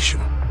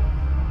assassination?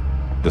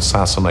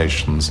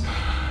 Assassinations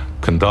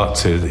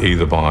conducted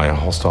either by a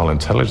hostile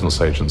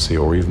intelligence agency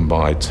or even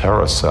by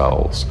terror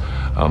cells,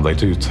 they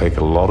do take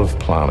a lot of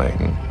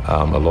planning,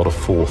 a lot of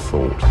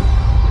forethought.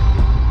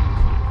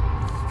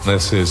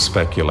 This is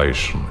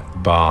speculation,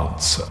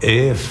 but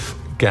if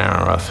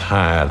Gareth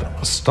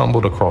had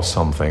stumbled across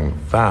something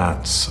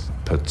that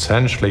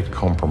potentially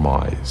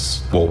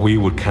compromise what we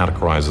would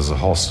categorize as a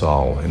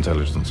hostile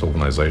intelligence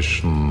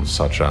organization,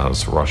 such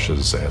as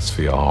Russia's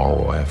SVR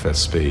or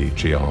FSB,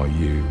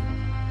 GRU,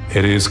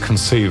 it is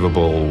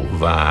conceivable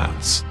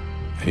that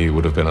he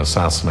would have been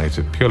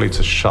assassinated purely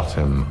to shut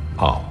him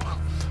up.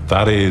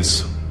 That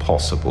is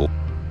possible,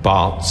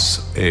 but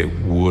it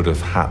would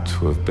have had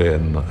to have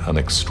been an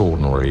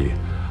extraordinary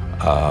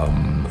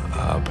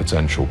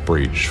potential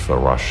breach for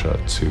Russia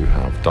to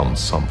have done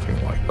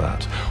something like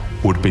that,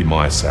 would be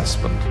my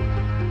assessment.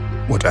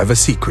 Whatever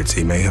secrets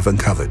he may have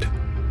uncovered,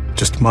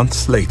 just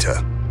months later,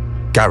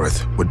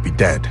 Gareth would be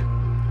dead,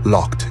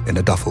 locked in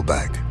a duffel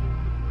bag.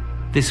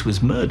 This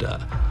was murder,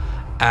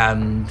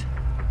 and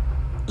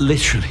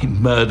literally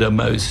murder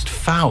most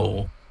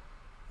foul.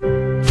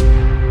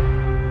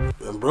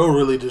 And bro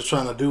really just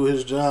trying to do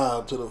his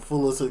job to the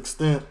fullest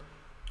extent,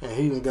 and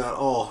he done got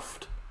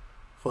offed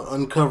for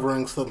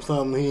uncovering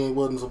something he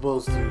wasn't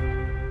supposed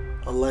to,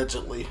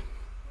 allegedly.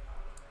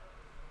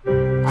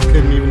 I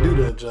couldn't even do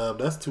that job.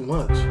 That's too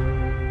much.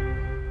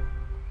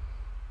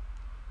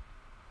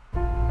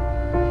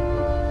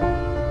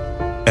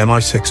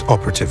 MI6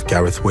 operative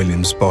Gareth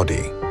Williams'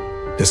 body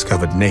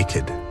discovered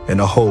naked in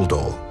a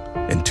holdall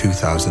in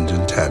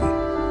 2010.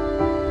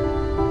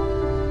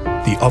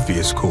 The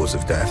obvious cause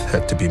of death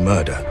had to be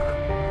murder,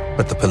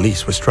 but the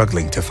police were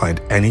struggling to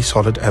find any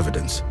solid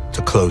evidence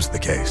to close the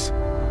case.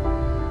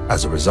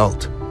 As a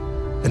result,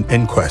 an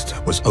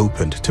inquest was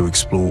opened to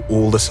explore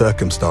all the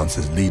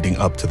circumstances leading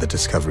up to the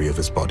discovery of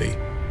his body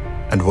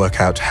and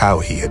work out how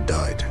he had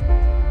died.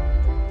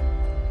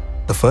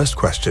 The first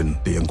question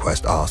the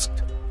inquest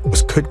asked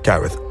was, could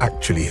Gareth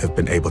actually have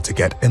been able to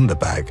get in the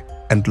bag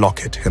and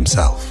lock it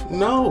himself?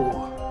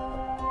 No.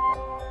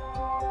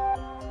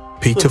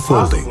 Peter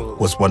Faulding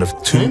was one of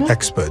two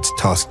experts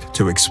tasked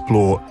to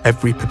explore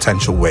every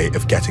potential way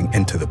of getting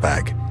into the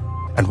bag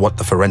and what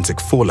the forensic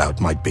fallout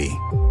might be.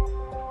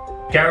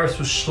 Gareth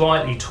was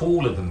slightly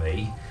taller than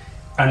me,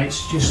 and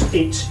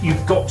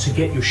you've got to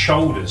get your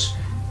shoulders.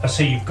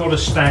 So you've got to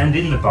stand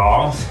in the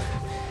bath,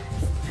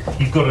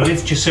 you've got to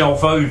lift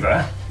yourself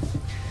over,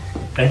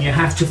 and you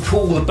have to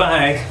pull the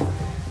bag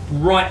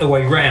right the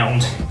way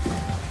round.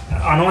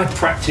 And I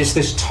practiced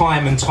this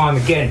time and time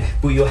again,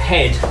 but your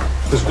head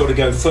has got to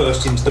go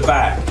first into the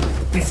bag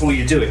before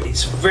you do it.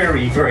 It's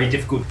very, very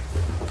difficult.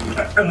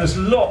 And there's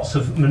lots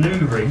of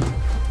manoeuvring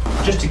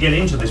just to get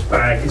into this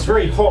bag. It's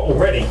very hot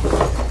already.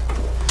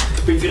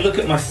 But if you look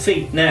at my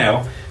feet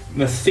now,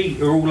 my feet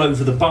are all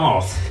over the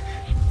bath.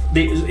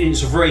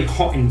 It's a very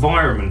hot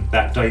environment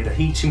that day. The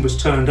heating was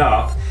turned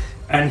up,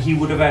 and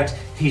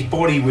his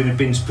body would have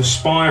been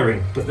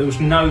perspiring, but there was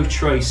no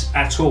trace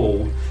at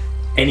all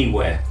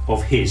anywhere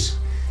of his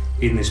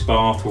in this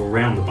bath or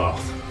around the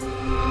bath.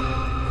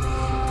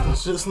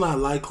 It's just not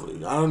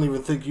likely. I don't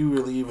even think you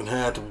really even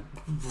had to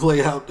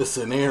play out the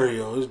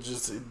scenario.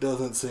 It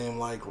doesn't seem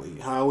likely.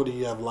 How would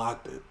he have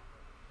locked it?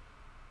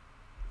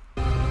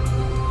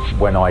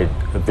 When I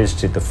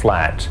visited the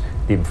flat,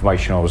 the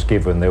information I was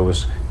given, there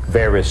was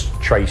various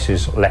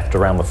traces left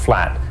around the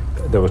flat.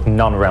 There was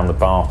none around the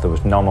bath, there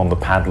was none on the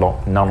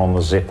padlock, none on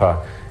the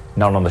zipper,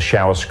 none on the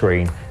shower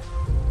screen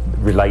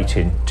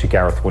relating to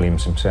Gareth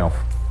Williams himself.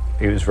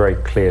 It was very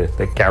clear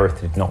that Gareth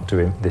did not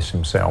do this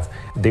himself.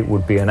 It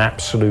would be an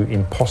absolute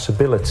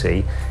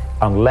impossibility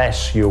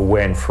unless you're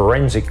wearing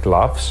forensic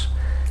gloves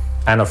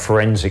and a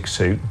forensic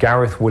suit.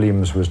 Gareth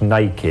Williams was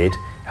naked,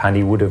 and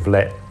he would have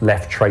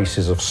left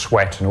traces of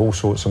sweat and all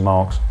sorts of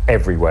marks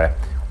everywhere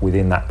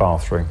within that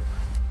bathroom.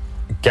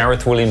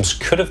 Gareth Williams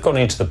could have gone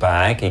into the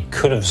bag, he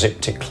could have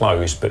zipped it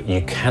closed, but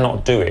you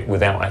cannot do it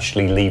without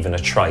actually leaving a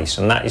trace.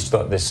 And that is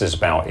what this is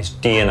about. It's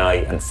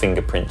DNA and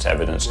fingerprint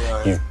evidence.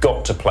 Right. You've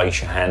got to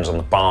place your hands on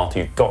the bath,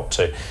 you've got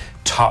to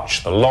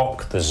touch the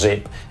lock, the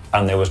zip,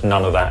 and there was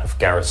none of that of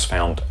Gareth's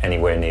found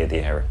anywhere near the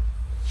area.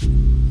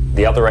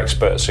 The other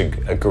experts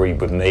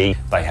agreed with me.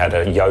 They had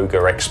a yoga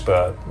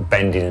expert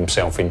bending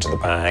himself into the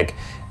bag,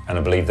 and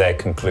I believe their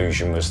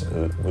conclusion was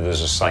the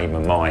same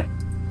as mine.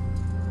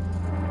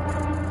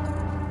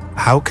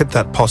 How could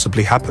that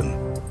possibly happen?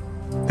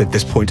 Did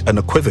this point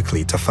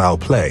unequivocally to foul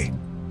play?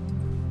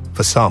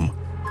 For some,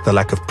 the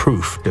lack of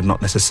proof did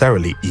not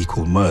necessarily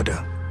equal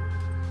murder.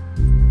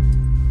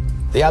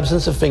 The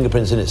absence of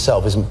fingerprints in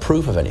itself isn't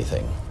proof of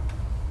anything.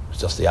 It's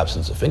just the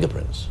absence of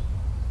fingerprints.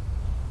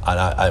 And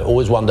I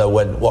always wonder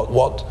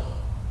what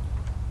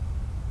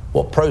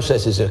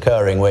process is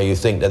occurring where you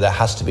think that there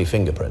has to be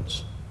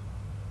fingerprints.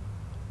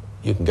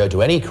 You can go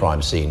to any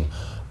crime scene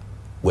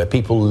where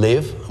people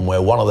live and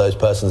where one of those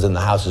persons in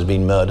the house has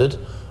been murdered,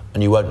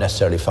 and you won't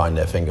necessarily find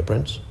their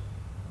fingerprints.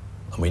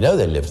 And we know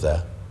they live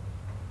there.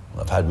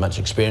 I've had much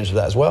experience with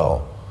that as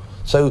well.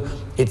 So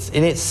it's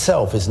in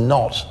itself is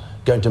not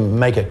going to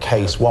make a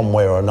case one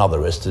way or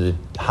another as to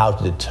how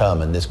to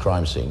determine this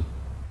crime scene.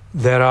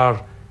 There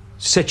are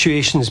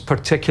situations,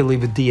 particularly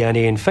with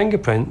DNA and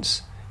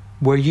fingerprints,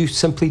 where you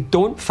simply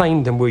don't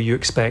find them where you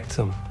expect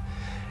them.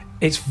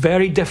 It's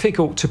very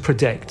difficult to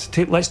predict.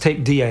 Let's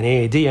take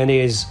DNA.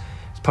 DNA is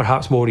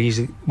perhaps more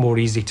easy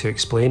to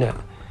explain it.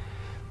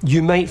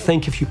 You might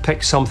think if you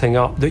pick something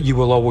up that you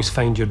will always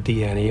find your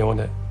DNA on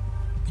it.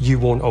 You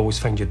won't always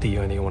find your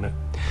DNA on it.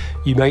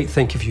 You might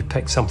think if you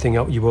pick something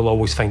up, you will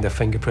always find a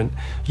fingerprint.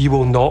 You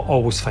will not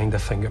always find a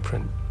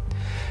fingerprint.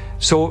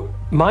 So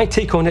my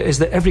take on it is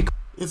that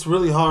It's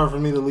really hard for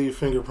me to leave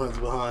fingerprints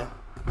behind.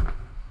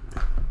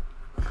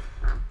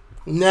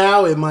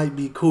 Now it might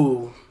be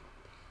cool.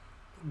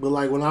 But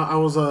like when I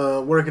was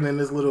working in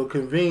this little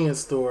convenience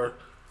store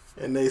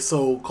and they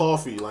sold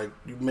coffee, like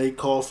you make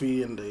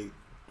coffee and they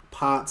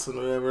pots and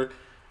whatever,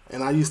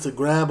 and I used to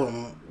grab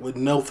them with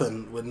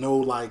nothing, with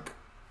no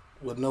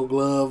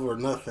glove or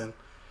nothing,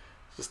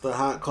 just a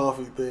hot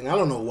coffee thing. I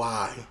don't know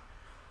why.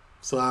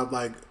 So I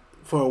like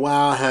for a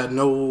while I had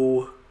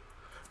no,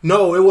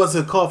 it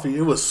wasn't coffee.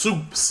 It was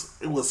soups.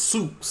 It was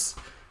soups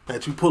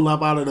that you pull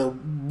up out of the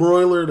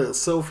broiler, the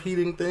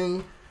self-heating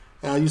thing.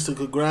 And I used to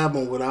could grab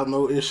them without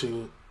no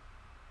issue.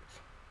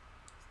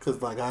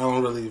 Cause like I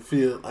don't really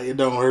feel like it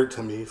don't hurt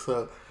to me.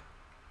 So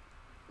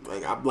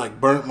like I like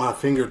burnt my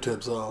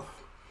fingertips off.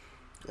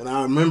 And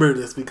I remember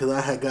this because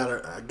I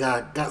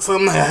got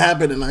something that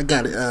happened and I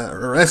got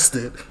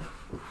arrested.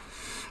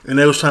 And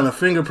they was trying to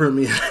fingerprint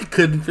me and they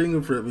couldn't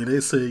fingerprint me.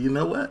 They said, you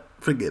know what?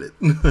 Forget it.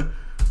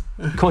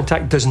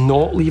 contact does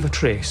not leave a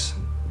trace.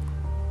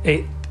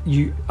 To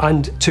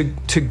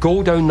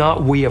go down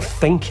that way of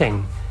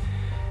thinking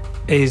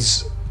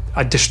is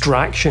a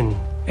distraction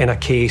in a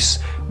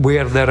case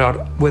where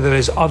there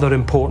is other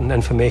important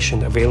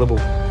information available.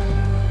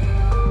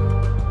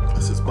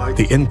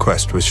 The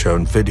inquest was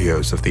shown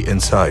videos of the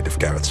inside of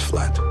Gareth's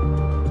flat.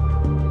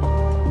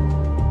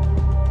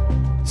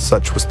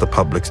 Such was the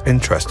public's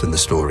interest in the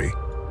story.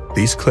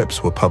 These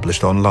clips were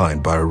published online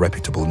by a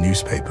reputable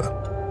newspaper.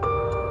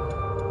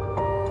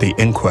 The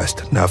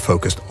inquest now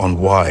focused on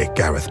why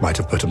Gareth might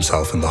have put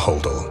himself in the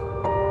holdall.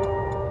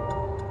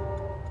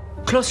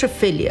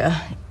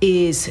 Claustrophilia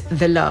is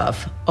the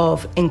love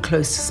of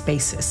enclosed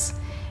spaces.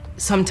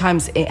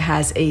 Sometimes it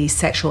has a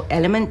sexual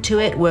element to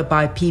it,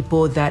 whereby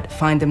people that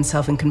find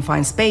themselves in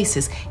confined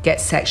spaces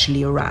get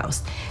sexually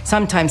aroused.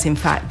 Sometimes, in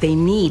fact, they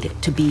need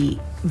to be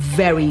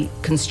very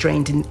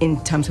constrained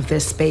in terms of their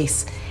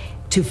space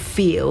to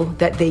feel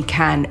that they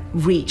can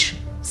reach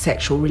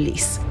sexual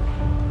release.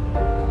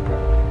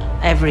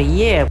 Every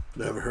year,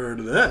 never heard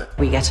of that.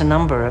 We get a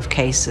number of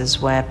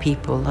cases where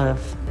people have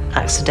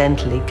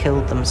accidentally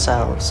killed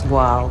themselves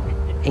while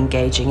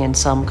engaging in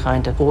some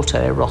kind of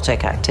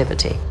autoerotic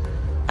activity.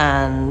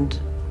 And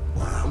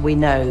we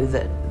know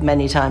that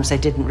many times they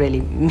didn't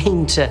really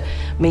mean to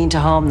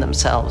harm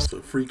themselves.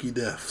 So freaky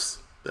deaths.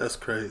 That's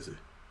crazy.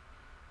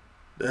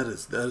 That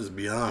is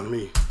beyond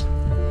me.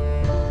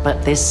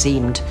 But this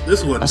seemed a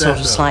sort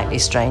of slightly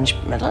strange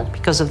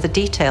because of the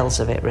details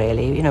of it,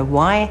 really. You know,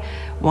 why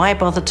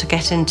bother to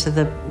get into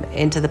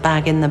the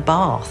bag in the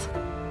bath?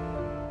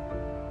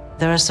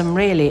 There are some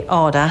really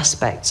odd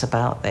aspects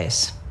about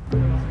this.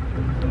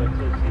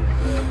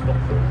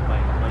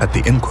 At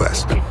the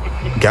inquest,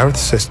 Gareth's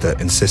sister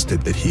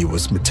insisted that he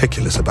was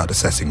meticulous about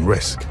assessing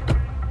risk.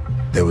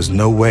 There was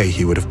no way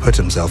he would have put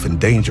himself in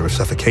danger of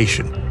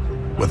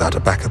suffocation without a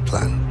backup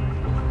plan.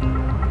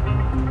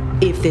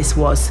 If this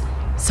was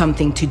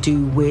something to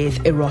do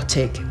with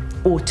erotic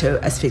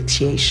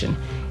auto-asphyxiation,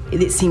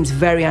 it seems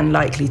very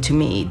unlikely to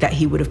me that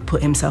he would have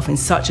put himself in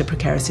such a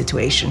precarious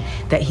situation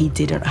that he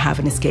didn't have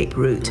an escape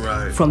route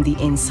from the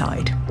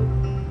inside.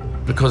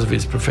 Because of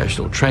his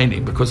professional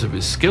training, because of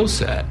his skill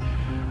set,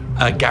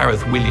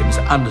 Gareth Williams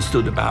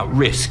understood about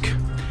risk.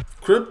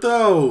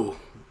 Crypto,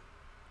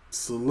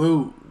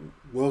 salute.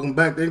 Welcome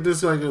back. This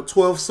is like a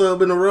 12th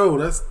sub in a row.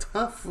 That's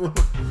tough.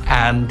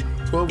 And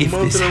if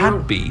this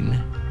had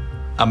been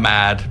a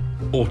mad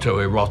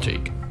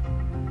autoerotic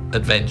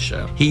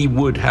adventure, he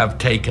would have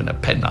taken a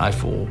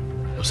penknife or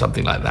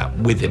something like that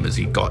with him as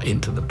he got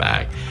into the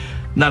bag.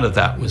 None of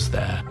that was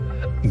there.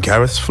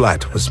 Gareth's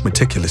flat was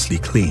meticulously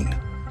clean.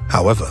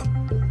 However,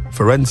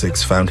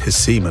 forensics found his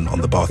semen on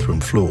the bathroom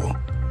floor,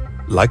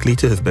 likely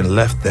to have been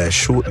left there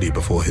shortly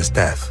before his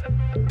death.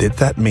 Did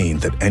that mean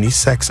that any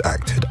sex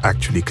act had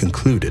actually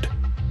concluded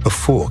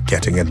before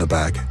getting in the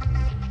bag?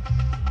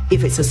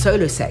 If it's a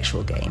solo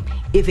sexual game,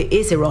 if it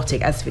is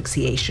erotic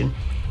asphyxiation,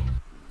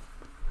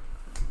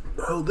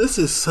 Bro, this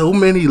is so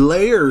many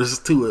layers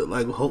to it.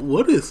 Like,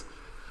 what is...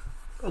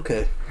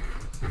 Okay.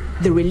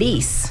 The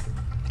release,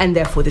 and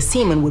therefore the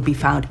semen, would be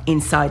found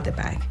inside the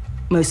bag.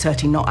 Most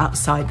certainly not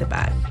outside the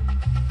bag.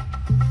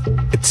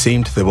 It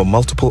seemed there were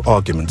multiple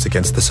arguments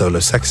against the solo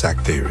sex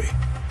act theory,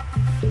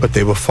 but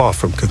they were far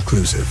from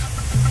conclusive.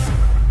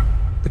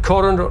 The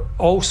coroner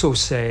also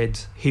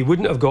said he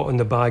wouldn't have got in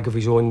the bag of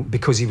his own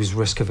because he was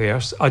risk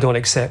averse. I don't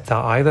accept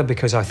that either,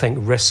 because I think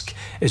risk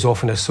is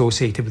often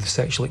associated with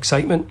sexual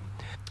excitement.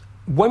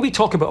 When we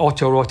talk about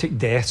autoerotic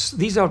deaths,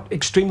 these are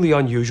extremely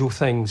unusual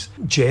things.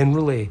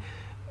 Generally,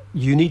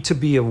 you need to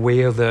be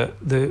aware that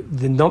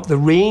the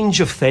range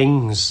of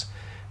things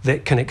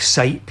that can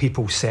excite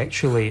people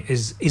sexually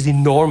is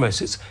enormous.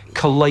 It's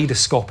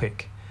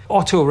kaleidoscopic.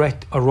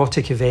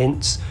 Autoerotic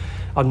events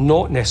are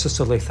not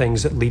necessarily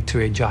things that lead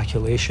to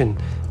ejaculation.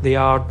 They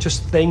are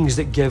just things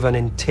that give an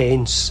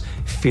intense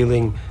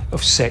feeling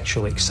of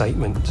sexual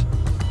excitement.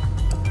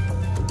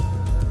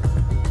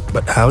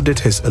 But how did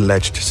his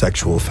alleged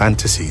sexual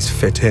fantasies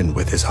fit in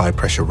with his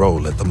high-pressure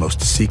role at the most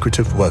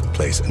secretive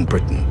workplace in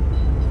Britain?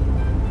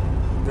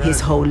 His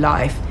whole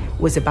life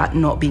was about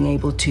not being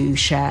able to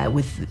share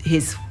with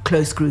his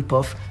close group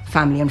of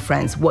family and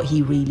friends what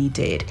he really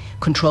did.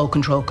 Control,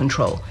 control,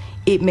 control.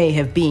 It may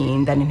have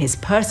been that in his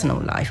personal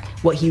life,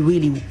 what he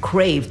really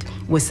craved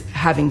was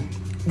having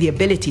the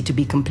ability to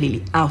be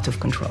completely out of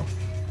control,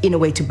 in a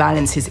way to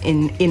balance his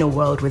inner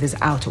world with his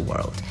outer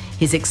world,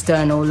 his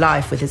external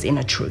life with his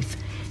inner truth.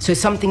 So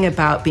something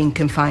about being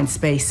confined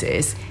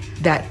spaces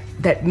that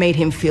made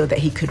him feel that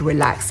he could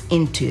relax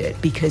into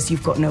it because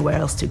you've got nowhere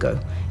else to go.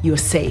 You're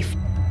safe.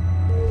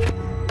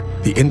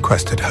 The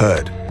inquest had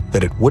heard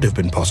that it would have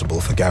been possible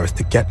for Gareth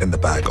to get in the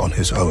bag on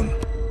his own,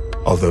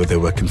 although there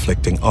were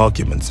conflicting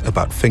arguments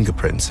about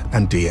fingerprints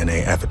and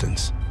DNA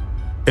evidence.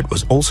 It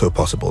was also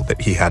possible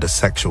that he had a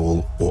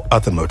sexual or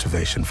other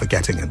motivation for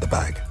getting in the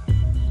bag.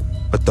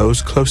 But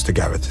those close to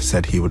Gareth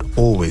said he would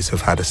always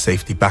have had a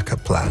safety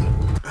backup plan.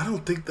 I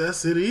don't think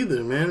that's it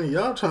either, man.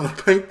 Y'all trying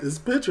to paint this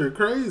picture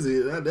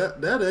crazy.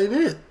 That ain't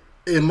it.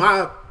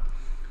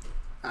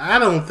 I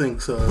don't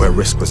think so. Where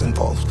risk was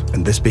involved,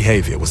 and this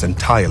behavior was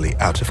entirely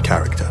out of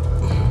character.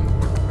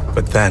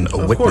 But then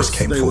a witness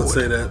came forward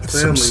with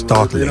some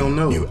startling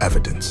new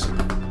evidence.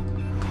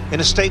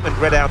 In a statement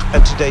read out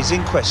at today's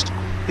inquest,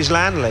 his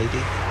landlady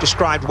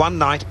described one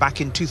night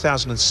back in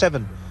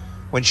 2007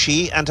 when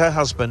she and her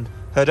husband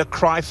heard a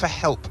cry for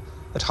help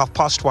at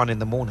 1:30 in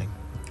the morning.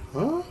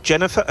 Huh?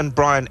 Jennifer and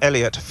Brian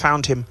Elliott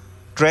found him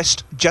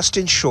dressed just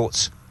in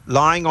shorts,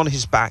 lying on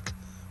his back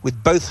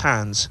with both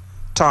hands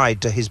tied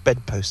to his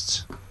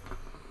bedposts.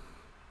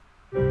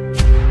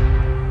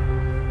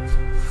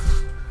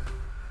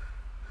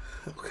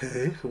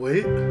 Okay,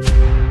 wait.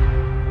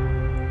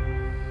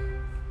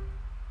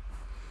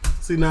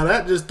 See, now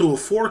that just threw a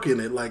fork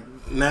in it. Like,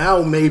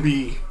 now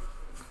maybe,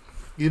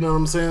 you know what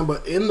I'm saying?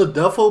 But in the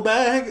duffel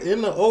bag,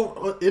 in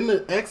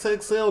the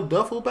XXL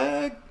duffel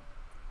bag,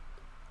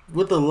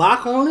 with the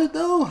lock on it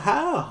though,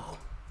 how?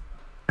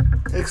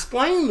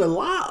 Explain the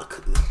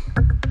lock.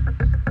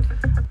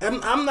 And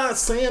I'm not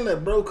saying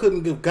that bro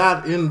couldn't have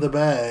got in the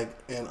bag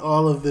and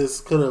all of this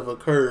could have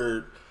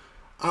occurred.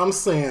 I'm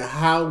saying,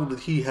 how did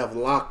he have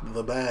locked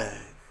the bag?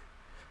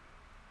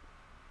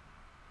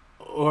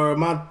 Or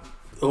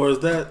is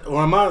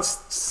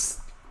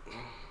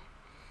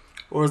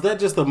that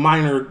just a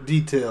minor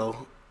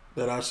detail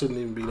that I shouldn't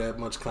even be that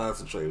much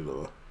concentrated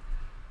on?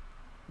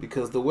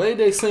 Because the way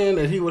they saying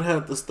that he would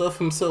have to stuff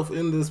himself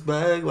in this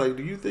bag, like,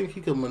 do you think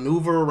he could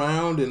maneuver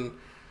around and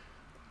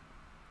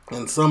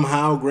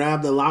somehow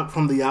grab the lock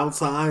from the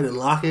outside and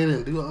lock it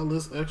and do all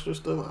this extra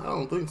stuff? I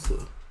don't think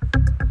so.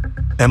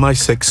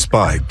 MI6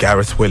 spy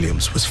Gareth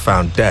Williams was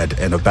found dead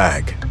in a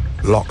bag,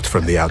 locked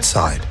from the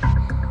outside.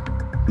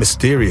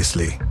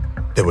 Mysteriously,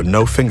 there were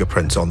no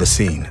fingerprints on the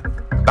scene,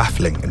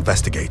 baffling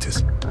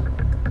investigators.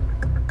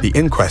 The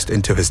inquest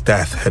into his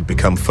death had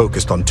become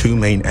focused on two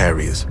main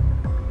areas.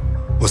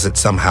 Was it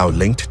somehow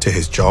linked to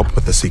his job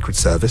with the Secret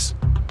Service?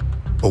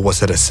 Or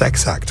was it a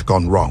sex act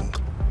gone wrong?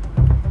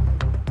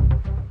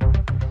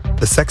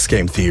 The sex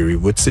game theory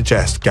would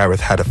suggest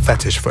Gareth had a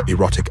fetish for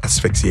erotic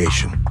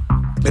asphyxiation,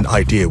 an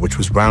idea which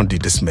was roundly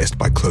dismissed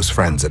by close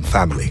friends and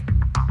family.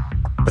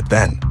 But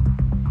then,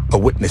 a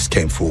witness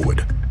came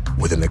forward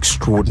with an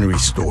extraordinary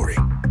story.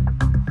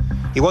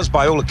 He was,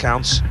 by all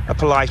accounts, a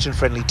polite and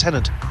friendly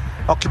tenant,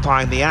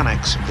 occupying the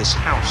annex of this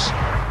house.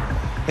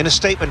 In a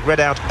statement read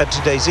out at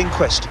today's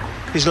inquest,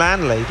 his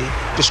landlady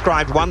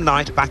described one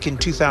night back in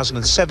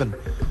 2007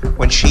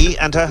 when she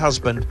and her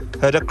husband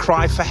heard a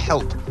cry for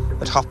help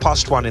at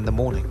 1:30 in the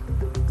morning.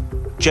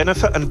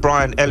 Jennifer and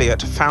Brian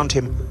Elliott found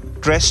him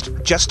dressed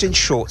just in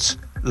shorts,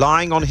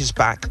 lying on his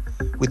back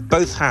with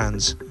both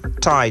hands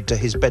tied to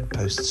his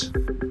bedposts.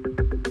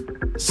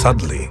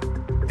 Suddenly,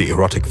 the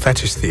erotic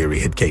fetish theory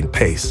had gained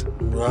pace.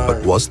 Right.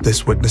 But was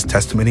this witness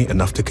testimony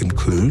enough to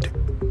conclude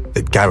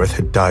that Gareth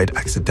had died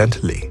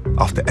accidentally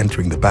after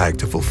entering the bag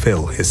to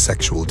fulfill his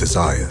sexual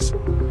desires?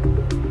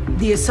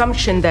 The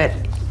assumption that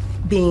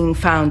being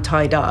found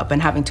tied up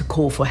and having to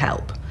call for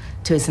help,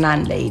 to his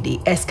landlady,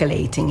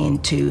 escalating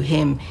into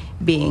him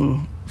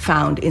being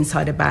found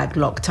inside a bag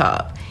locked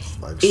up,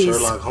 like is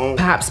Sherlock Holmes.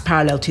 perhaps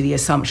parallel to the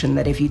assumption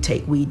that if you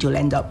take weed, you'll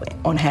end up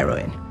on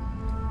heroin.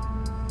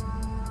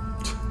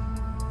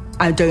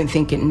 I don't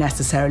think it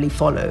necessarily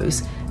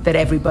follows that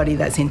everybody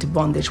that's into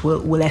bondage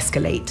will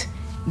escalate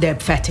their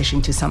fetish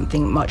into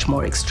something much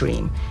more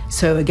extreme.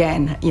 So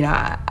again, you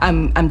know,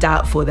 I'm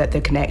doubtful that the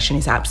connection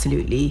is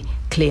absolutely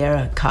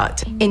clear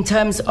cut. In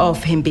terms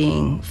of him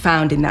being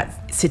found in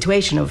that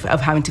situation of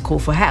having to call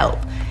for help,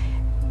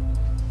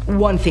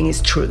 one thing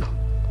is true.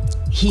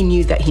 He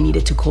knew that he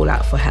needed to call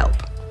out for help,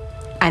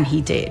 and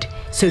he did.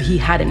 So he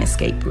had an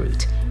escape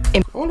route.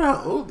 I wonder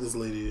how old this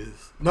lady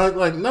is. Not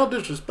like, no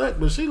disrespect,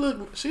 but she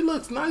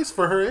looks nice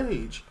for her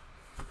age.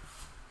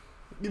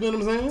 You know what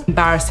I'm saying?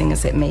 Embarrassing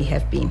as it may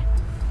have been.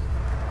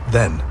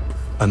 Then,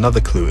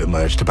 another clue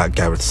emerged about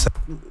Gareth's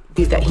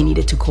that he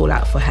needed to call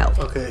out for help.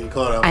 Okay, he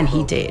called out. And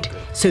he did.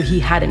 So he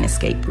had an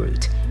escape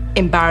route.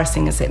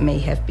 Embarrassing as it may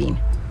have been.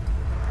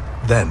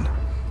 Then,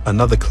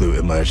 another clue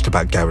emerged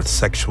about Gareth's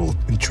sexual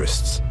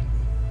interests.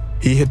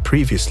 He had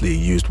previously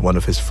used one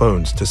of his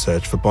phones to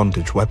search for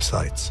bondage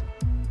websites.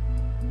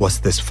 Was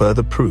this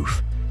further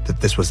proof that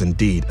this was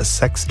indeed a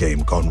sex game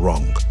gone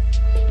wrong?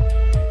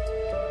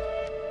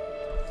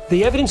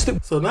 The evidence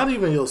that... So not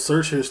even your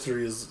search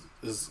history is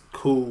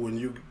cool when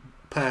you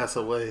pass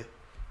away.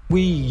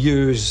 We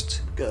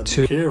used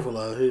to be careful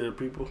out here,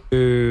 people.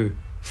 To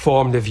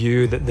form the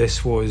view that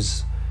this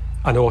was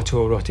an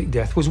autoerotic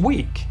death was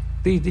weak.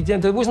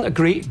 There wasn't a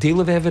great deal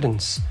of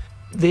evidence.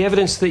 The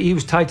evidence that he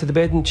was tied to the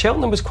bed in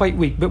Cheltenham was quite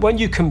weak, but when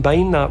you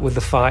combine that with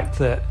the fact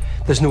that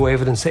there's no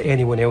evidence that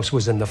anyone else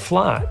was in the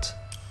flat,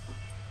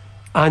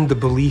 and the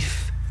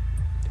belief,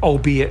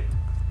 albeit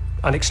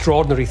an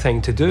extraordinary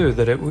thing to do,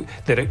 that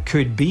it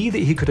could be that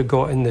he could have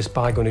got in this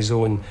bag on his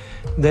own,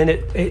 then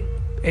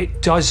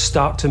it does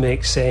start to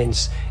make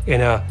sense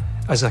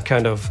as a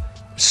kind of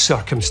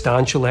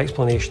circumstantial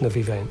explanation of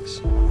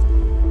events.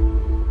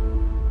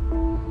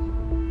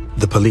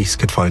 The police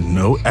could find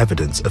no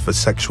evidence of a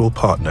sexual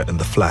partner in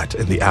the flat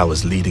in the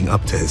hours leading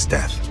up to his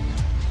death,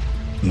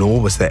 nor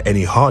was there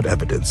any hard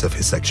evidence of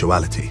his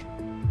sexuality.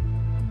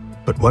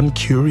 But one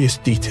curious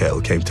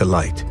detail came to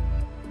light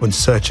when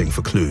searching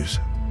for clues: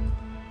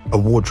 a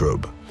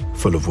wardrobe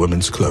full of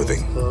women's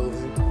clothing.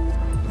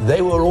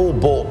 They were all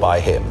bought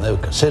by him. There were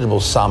a considerable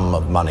sum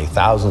of money,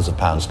 thousands of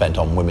pounds spent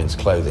on women's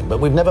clothing,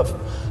 but we've never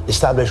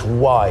established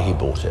why he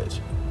bought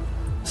it.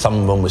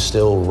 Some of them were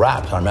still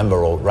wrapped, I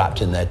remember, all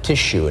wrapped in their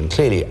tissue and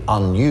clearly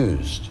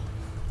unused.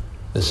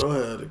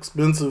 Bro had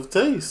expensive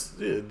taste.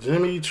 Yeah,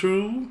 Jimmy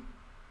Choo.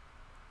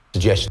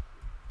 Suggestion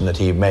that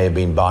he may have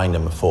been buying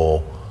them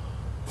for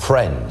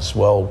friends.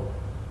 Well,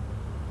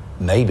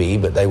 maybe,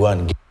 but they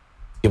weren't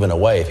given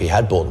away. If he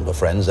had bought them for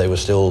friends, they were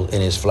still in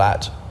his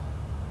flat,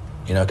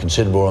 you know, a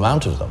considerable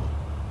amount of them.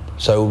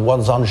 So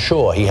one's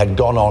unsure. He had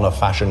gone on a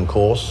fashion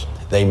course.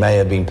 They may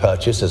have been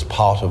purchased as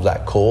part of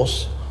that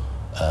course.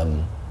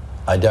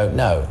 I don't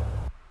know.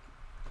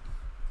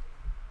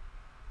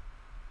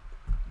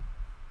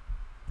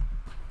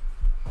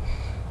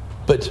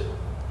 But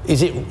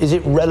is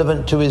it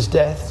relevant to his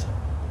death?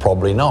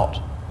 Probably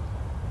not.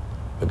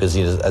 Because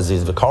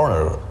as the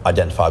coroner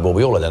identified, well,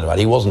 we all identified,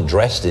 he wasn't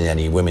dressed in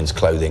any women's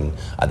clothing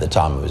at the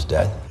time of his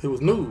death. He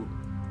was nude.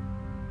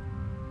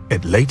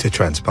 It later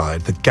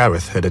transpired that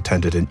Gareth had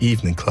attended an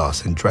evening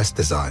class in dress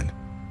design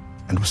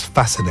and was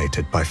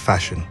fascinated by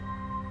fashion.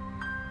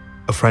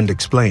 A friend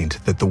explained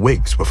that the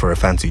wigs were for a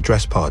fancy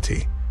dress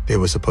party they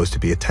were supposed to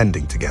be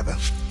attending together.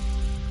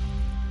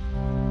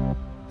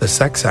 The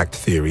sex act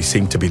theory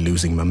seemed to be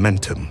losing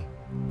momentum,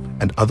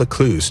 and other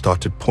clues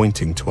started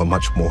pointing to a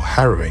much more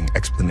harrowing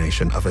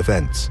explanation of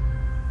events.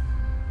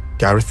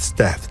 Gareth's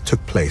death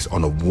took place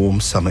on a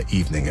warm summer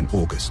evening in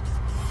August.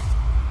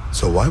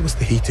 So why was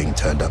the heating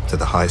turned up to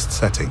the highest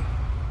setting?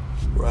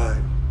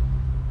 Right.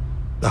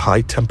 The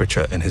high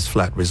temperature in his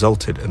flat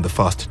resulted in the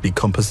fast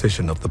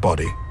decomposition of the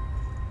body,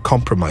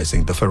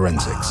 compromising the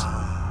forensics.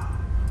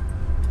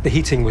 The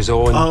heating was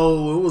on.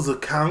 Oh, it was a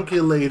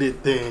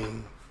calculated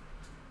thing.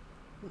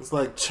 It was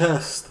like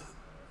chess.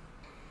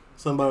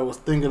 Somebody was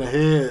thinking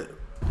ahead.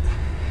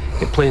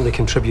 It plainly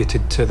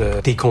contributed to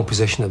the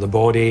decomposition of the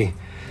body.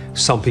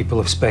 Some people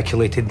have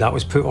speculated that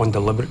was put on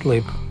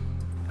deliberately.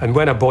 And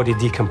when a body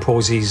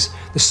decomposes,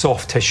 the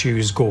soft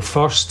tissues go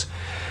first,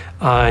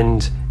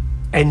 and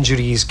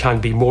injuries can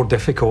be more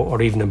difficult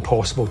or even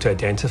impossible to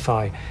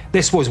identify.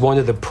 This was one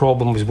of the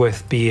problems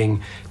with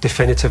being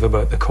definitive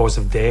about the cause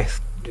of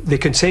death. They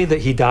can say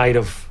that he died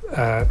of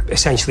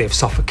essentially of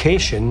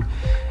suffocation,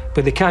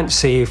 but they can't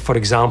say, for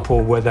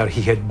example, whether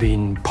he had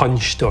been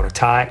punched or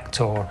attacked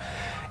or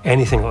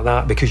anything like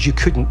that, because you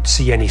couldn't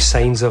see any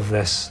signs of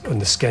this on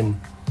the skin.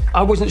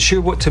 I wasn't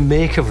sure what to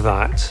make of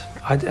that.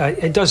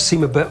 It does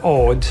seem a bit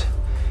odd,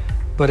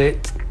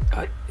 but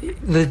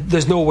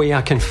there's no way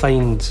I can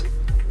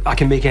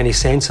make any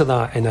sense of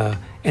that in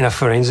a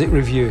forensic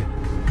review.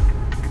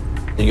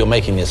 You're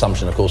making the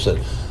assumption, of course,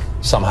 that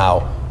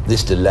somehow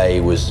this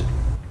delay was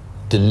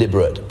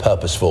deliberate,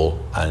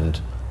 purposeful, and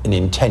an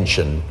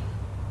intention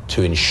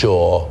to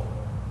ensure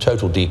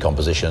total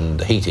decomposition,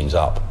 the heating's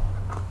up.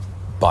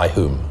 By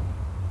whom?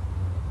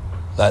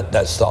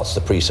 That starts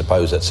to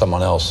presuppose that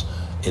someone else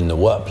in the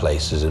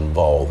workplace is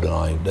involved,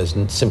 and there's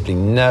simply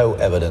no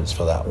evidence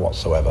for that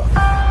whatsoever.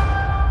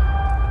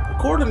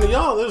 According to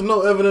y'all, there's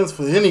no evidence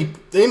for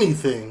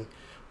anything.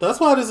 That's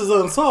why this is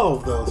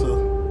unsolved, though.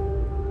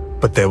 So.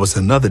 But there was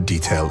another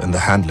detail in the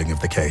handling of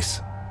the case,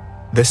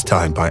 this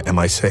time by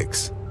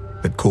MI6,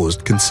 that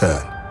caused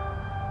concern.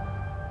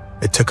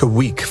 It took a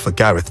week for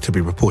Gareth to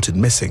be reported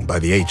missing by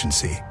the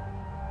agency.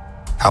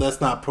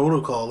 That's not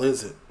protocol,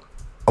 is it?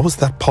 How was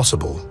that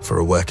possible for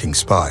a working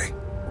spy?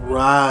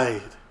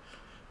 Right.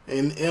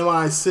 In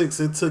MI6,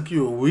 it took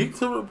you a week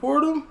to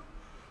report him?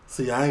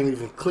 See, I ain't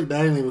even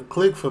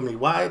click for me.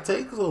 Why it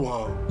take so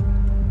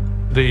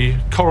long? The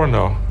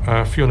coroner,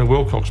 Fiona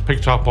Wilcox,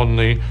 picked up on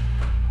the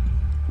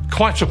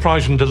quite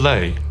surprising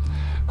delay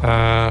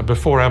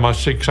before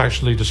MI6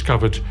 actually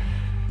discovered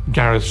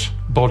Gareth's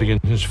body in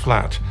his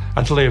flat,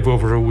 a delay of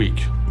over a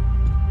week.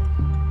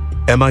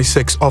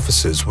 MI6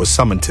 officers were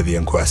summoned to the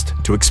inquest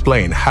to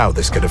explain how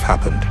this could have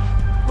happened.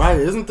 Right,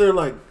 isn't there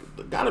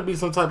gotta be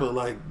some type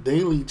of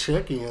daily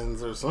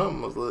check-ins or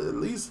something, at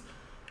least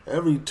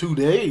every 2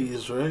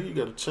 days, right? You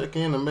gotta check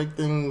in and make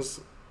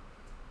things,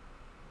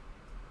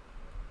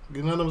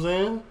 you know what I'm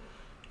saying?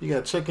 You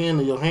gotta check in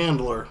to your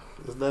handler,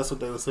 that's what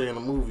they would say in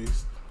the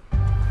movies.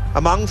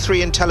 Among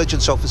 3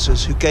 intelligence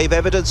officers who gave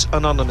evidence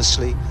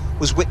anonymously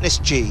was Witness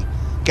G,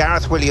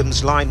 Gareth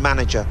Williams' line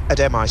manager at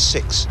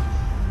MI6.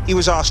 He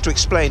was asked to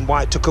explain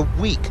why it took a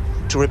week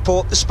to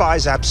report the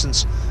spy's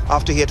absence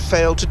after he had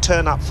failed to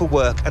turn up for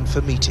work and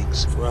for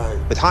meetings. Right.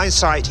 With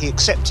hindsight, he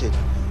accepted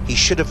he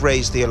should have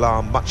raised the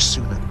alarm much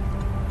sooner.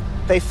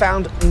 They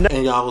found no...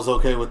 And y'all was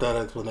okay with that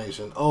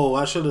explanation. Oh,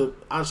 I should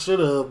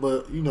have,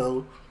 but, you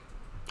know,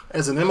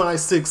 as an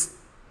MI6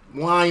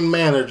 line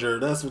manager,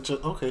 that's what you're...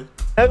 Okay.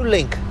 No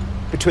link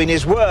between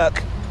his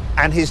work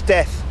and his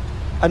death,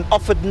 and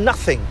offered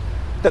nothing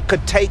that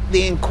could take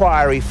the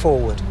inquiry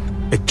forward.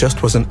 It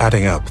just wasn't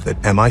adding up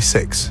that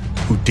MI6,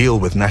 who deal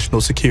with national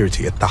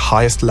security at the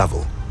highest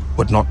level,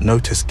 would not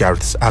notice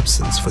Gareth's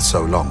absence for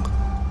so long.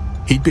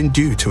 He'd been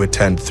due to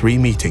attend 3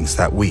 meetings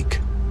that week,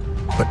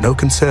 but no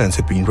concerns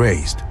had been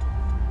raised,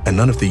 and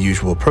none of the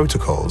usual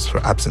protocols for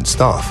absent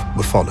staff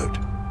were followed.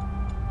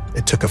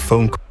 It took a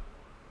phone call.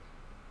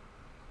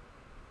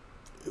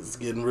 It's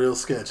getting real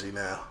sketchy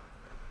now.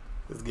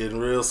 It's getting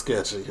real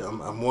sketchy.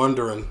 I'm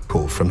wondering.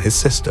 Call from his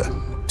sister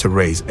to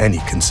raise any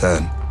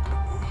concern.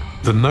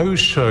 The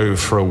no-show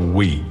for a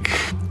week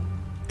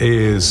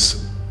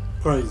is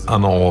crazy.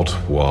 An odd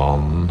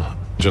one.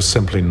 Just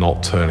simply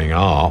not turning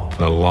up.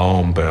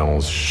 Alarm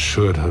bells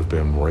should have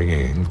been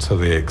ringing to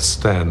the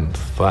extent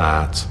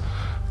that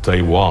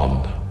day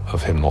 1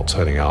 of him not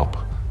turning up,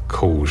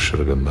 calls should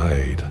have been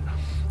made.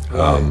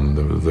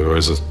 There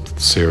is a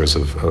series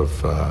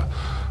of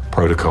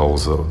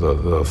protocols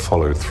that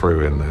followed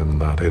through in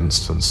that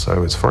instance,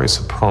 so it's very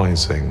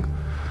surprising.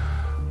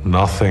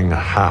 Nothing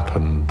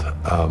happened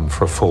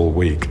for a full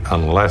week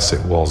unless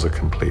it was a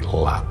complete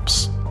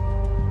lapse.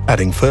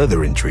 Adding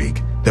further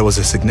intrigue, there was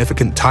a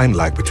significant time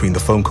lag between the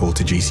phone call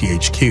to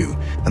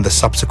GCHQ and the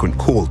subsequent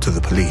call to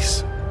the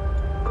police.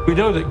 We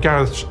know that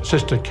Gareth's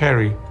sister,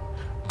 Kerry,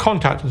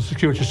 contacted the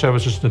security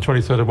services on the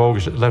 23rd of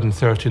August at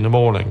 11:30 in the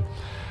morning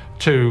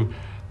to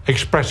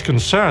express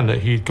concern that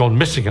he'd gone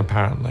missing,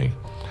 apparently.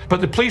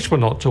 But the police were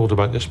not told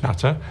about this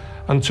matter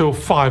until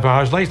 5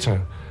 hours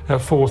later,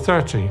 at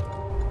 4:30.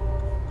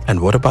 And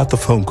what about the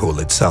phone call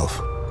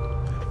itself?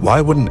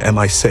 Why wouldn't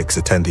MI6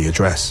 attend the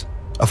address,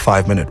 a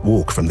 5-minute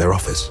walk from their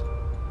office?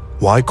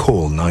 Why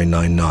call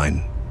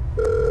 999?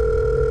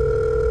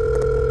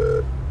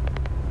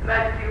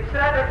 Emergency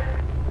service.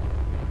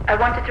 I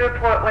wanted to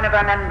report one of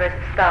our members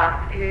of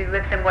staff who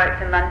lives and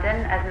works in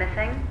London as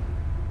missing.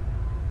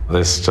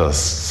 This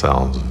just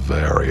sounds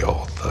very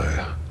odd,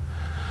 though.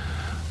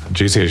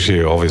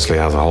 GCHQ obviously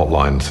has a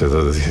hotline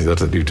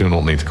that you do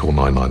not need to call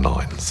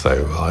 999,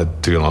 so I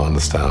do not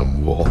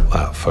understand what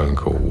that phone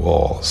call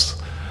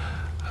was.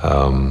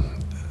 And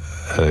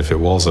if it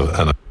was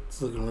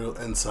it's looking real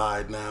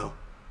inside now.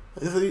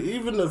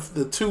 Even if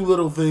the 2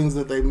 little things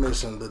that they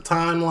mentioned, the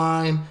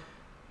timeline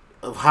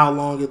of how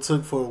long it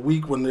took for a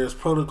week when there's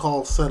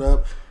protocol set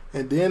up,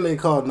 and then they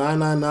called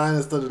 999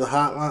 instead of the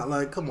hotline.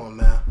 Like, come on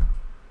now.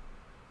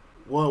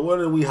 What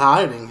are we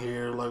hiding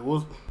here? Like,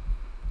 what?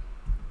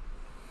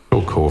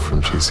 Call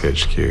from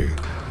GCHQ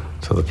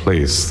to the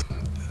police,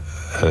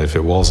 and if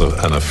it was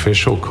an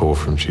official call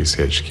from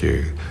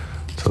GCHQ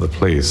to the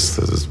police,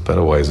 there's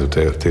better ways of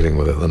dealing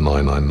with it than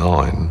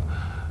 999.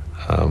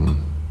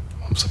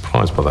 I'm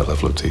surprised by that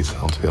level of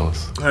detail, to be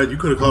honest. You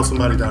could have called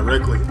somebody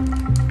directly.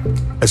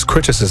 As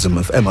criticism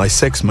of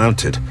MI6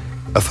 mounted,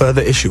 a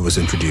further issue was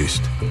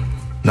introduced.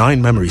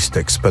 9 memory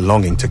sticks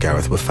belonging to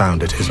Gareth were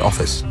found at his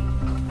office.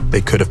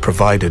 They could have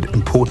provided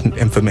important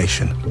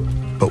information,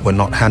 but were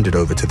not handed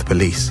over to the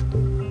police,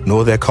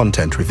 nor their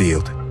content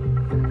revealed.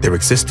 Their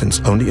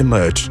existence only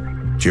emerged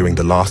during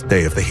the last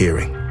day of the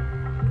hearing.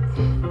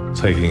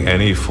 taking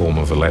any form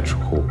of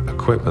electrical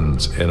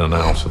equipment in and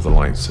out of the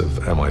lights of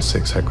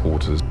MI6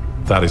 headquarters.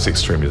 That is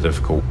extremely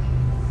difficult.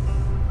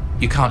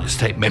 You can't just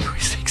take memory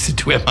sticks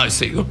into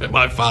MI6 or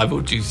MI5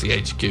 or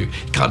GCHQ.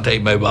 You can't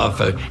take mobile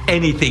phone,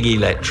 anything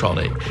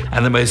electronic.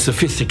 And the most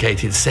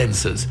sophisticated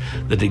sensors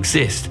that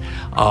exist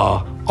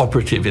are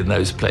operative in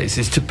those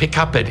places to pick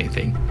up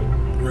anything.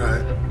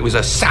 Right. It was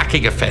a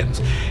sacking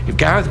offence. If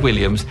Gareth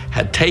Williams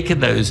had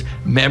taken those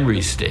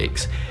memory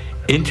sticks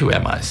into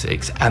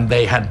MI6 and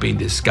they had been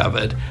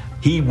discovered,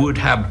 he would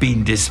have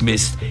been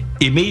dismissed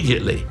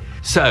immediately.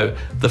 So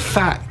the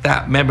fact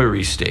that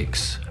memory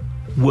sticks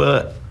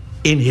were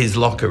in his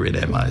locker in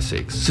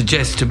MI6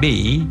 suggests to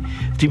me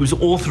that he was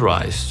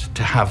authorised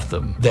to have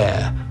them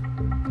there.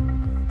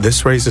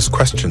 This raises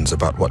questions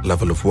about what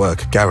level of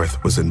work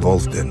Gareth was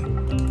involved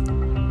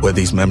in. Were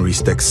these memory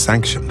sticks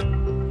sanctioned,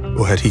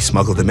 or had he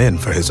smuggled them in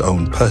for his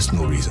own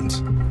personal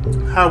reasons?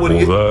 How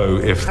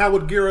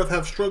would Gareth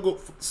have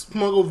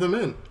smuggled them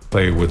in?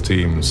 They were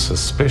deemed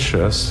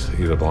suspicious,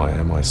 either by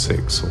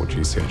MI6 or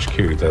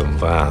GCHQ, then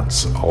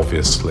that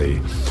obviously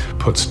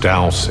puts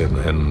doubt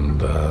in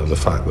the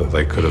fact that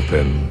they could have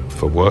been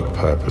for work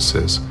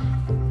purposes.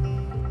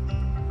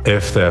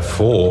 If,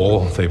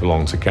 therefore, they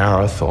belong to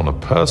Gareth on a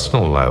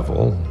personal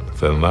level,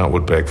 then that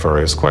would beg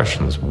various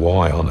questions.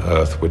 Why on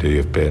earth would he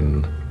have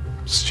been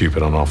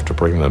stupid enough to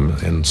bring them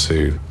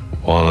into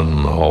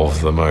one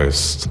of the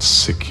most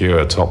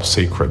secure,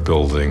 top-secret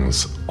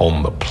buildings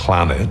on the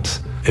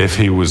planet? If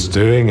he was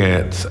doing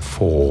it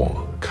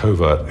for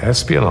covert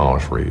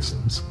espionage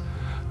reasons,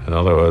 in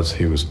other words,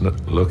 he was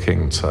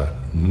looking to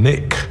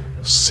nick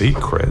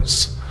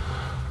secrets,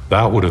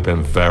 that would have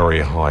been very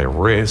high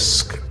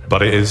risk,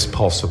 but it is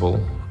possible.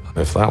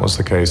 If that was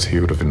the case, he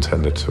would have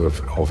intended to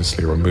have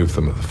obviously removed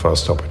them at the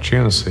first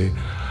opportunity.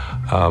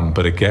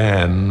 But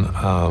again,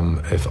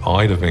 if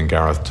I'd have been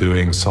Gareth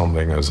doing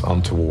something as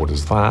untoward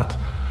as that,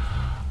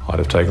 I'd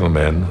have taken them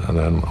in, and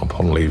then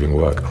upon leaving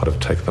work, I'd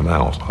have taken them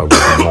out. I would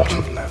not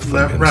have left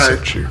them in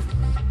situ.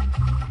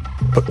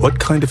 But what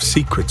kind of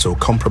secrets or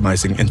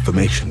compromising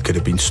information could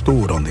have been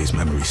stored on these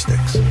memory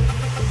sticks?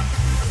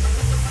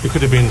 It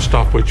could have been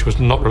stuff which was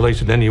not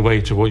related in any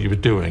way to what you were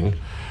doing,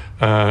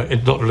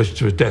 not related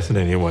to his death in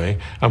any way,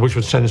 and which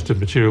was sensitive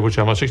material which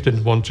MI6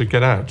 didn't want to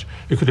get out.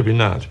 It could have been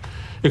that.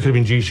 It could have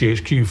been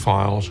GCHQ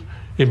files.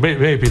 It may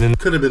have been...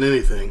 Could have been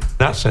anything. In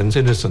that sense,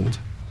 innocent.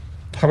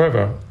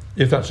 However,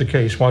 if that's the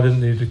case, why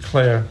didn't they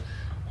declare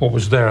what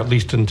was there, at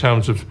least in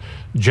terms of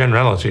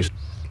generalities?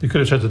 They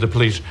could have said to the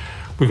police,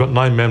 we've got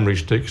 9 memory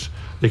sticks,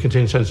 they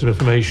contain sensitive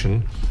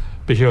information,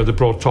 but here are the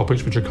broad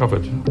topics which are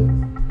covered.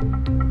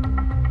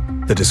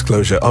 The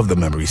disclosure of the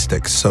memory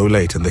sticks so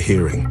late in the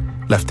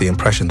hearing left the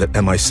impression that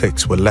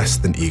MI6 were less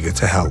than eager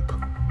to help.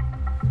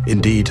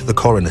 Indeed, the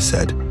coroner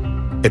said,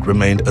 it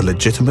remained a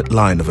legitimate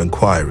line of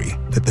inquiry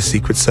that the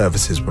Secret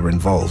Services were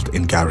involved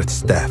in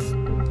Gareth's death.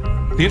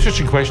 The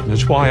interesting question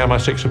is why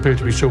MI6 appear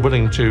to be so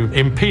willing to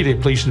impede a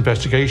police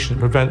investigation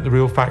and prevent the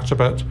real facts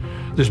about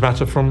this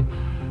matter from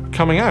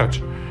coming out.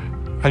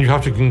 And you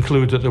have to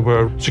conclude that there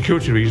were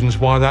security reasons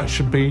why that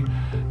should be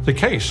the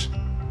case.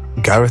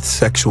 Gareth's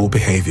sexual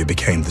behavior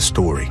became the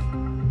story,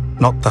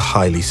 not the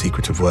highly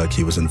secretive work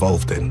he was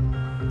involved in.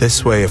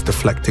 This way of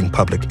deflecting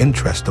public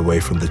interest away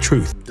from the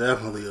truth.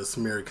 Definitely a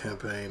smear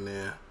campaign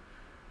there.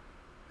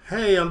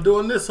 Hey, I'm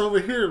doing this over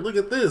here, look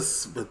at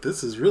this, but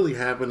this is really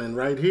happening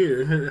right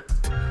here.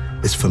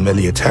 Is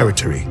familiar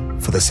territory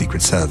for the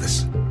Secret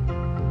Service.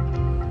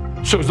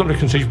 So it's not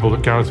inconceivable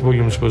that Gareth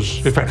Williams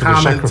was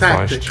effectively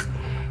sacrificed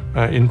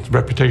in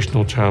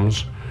reputational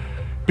terms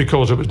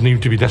because it was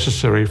deemed to be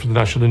necessary for the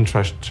national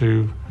interest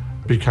to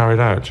be carried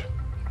out.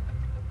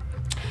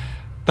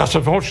 That's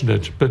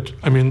unfortunate, but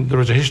I mean, there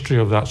is a history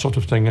of that sort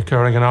of thing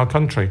occurring in our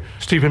country.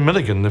 Stephen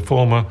Milligan, the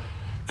former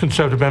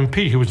Conservative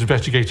MP who was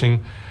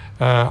investigating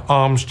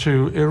arms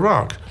to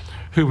Iraq,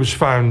 who was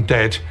found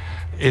dead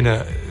in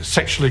a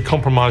sexually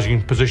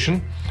compromising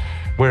position,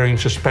 wearing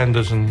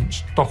suspenders and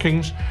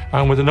stockings,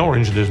 and with an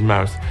orange in his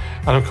mouth.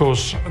 And of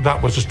course,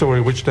 that was the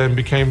story which then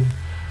became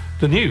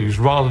the news,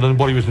 rather than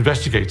what he was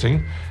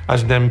investigating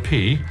as an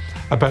MP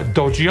about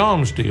dodgy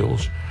arms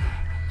deals.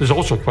 There's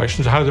also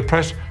questions of how the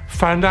press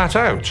found that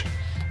out.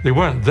 They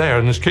weren't there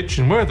in his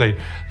kitchen, were they?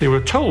 They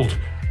were told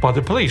by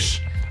the police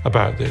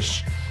about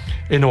this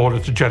in order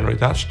to generate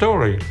that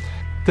story.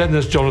 Then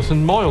there's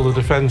Jonathan Moyle, the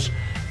defence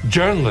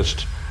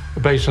journalist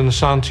based in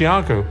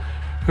Santiago,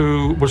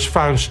 who was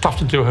found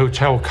stuffed into a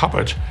hotel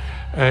cupboard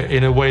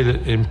in a way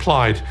that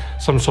implied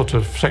some sort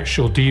of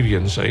sexual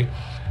deviancy.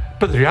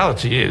 But the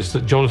reality is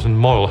that Jonathan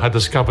Moyle had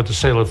discovered the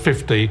sale of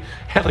 50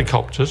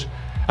 helicopters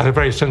at a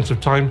very sensitive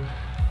time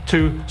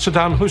to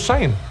Saddam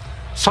Hussein.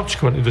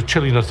 Subsequently, the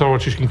Chilean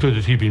authorities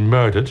concluded he'd been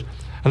murdered,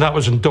 and that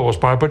was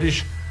endorsed by a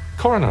British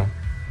coroner.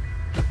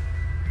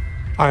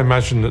 I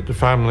imagine that the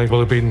family will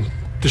have been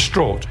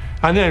distraught.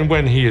 And then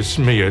when he is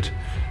smeared,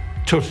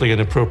 totally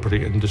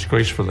inappropriately and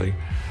disgracefully,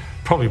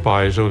 probably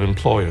by his own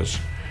employers,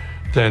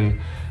 then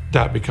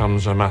that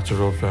becomes a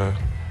matter of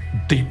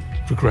deep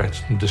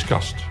regret and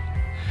disgust.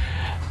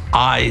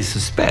 I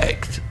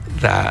suspect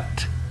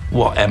that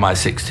What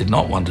MI6 did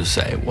not want to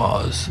say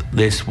was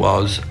this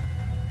was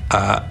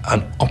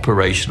an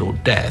operational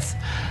death,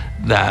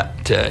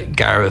 that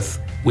Gareth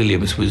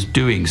Williams was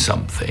doing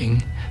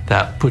something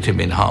that put him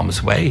in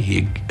harm's way.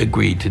 He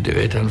agreed to do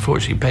it,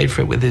 unfortunately paid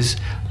for it with his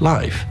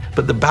life.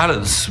 But the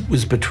balance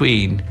was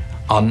between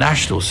our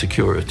national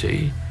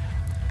security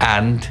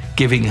and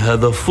giving her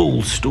the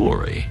full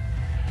story.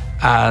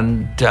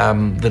 And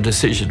the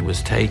decision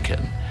was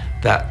taken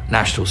that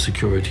national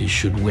security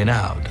should win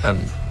out, and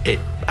it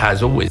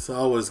has always... It's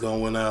always gonna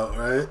win out,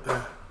 right?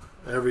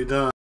 Every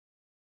time.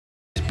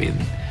 It's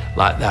been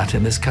like that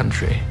in this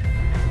country.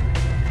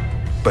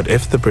 But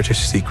if the British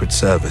Secret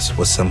Service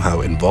was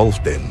somehow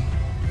involved in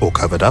or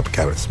covered up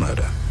Gareth's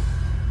murder,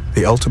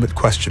 the ultimate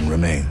question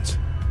remains,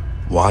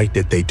 why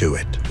did they do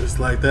it? It's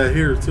like that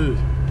here too.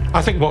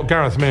 I think what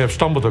Gareth may have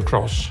stumbled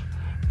across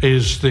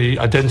is the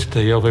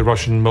identity of a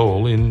Russian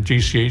mole in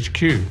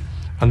GCHQ,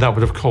 and that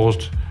would have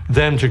caused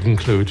them to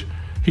conclude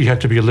he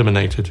had to be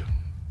eliminated.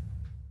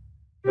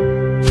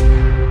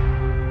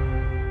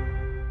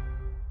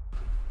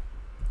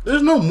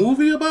 There's no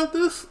movie about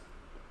this?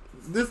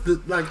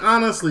 Like,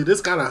 honestly,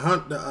 this got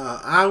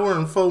a hour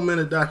and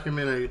 4-minute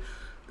documentary.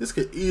 This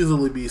could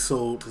easily be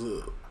sold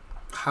to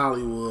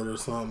Hollywood or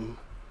something.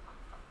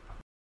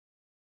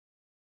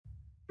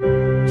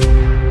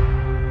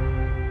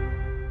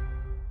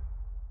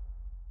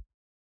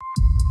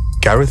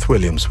 Gareth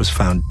Williams was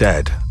found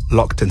dead,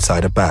 locked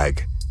inside a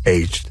bag,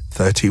 aged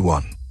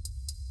 31.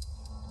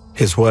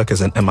 His work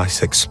as an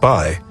MI6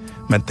 spy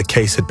meant the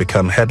case had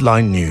become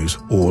headline news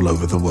all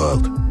over the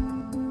world.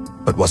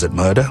 But was it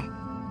murder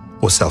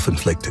or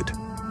self-inflicted?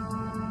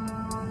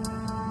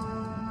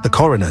 The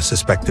coroner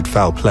suspected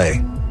foul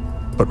play,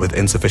 but with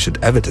insufficient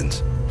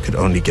evidence, could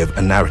only give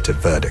a narrative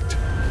verdict.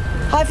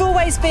 I've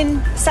always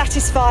been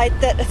satisfied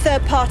that a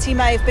third party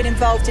may have been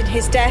involved in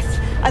his death,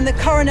 and the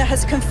coroner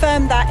has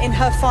confirmed that in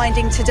her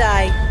finding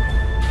today.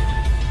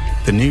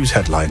 The news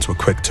headlines were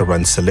quick to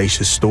run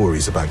salacious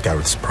stories about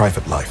Gareth's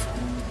private life.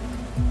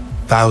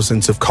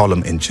 Thousands of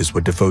column inches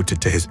were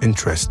devoted to his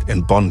interest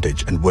in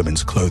bondage and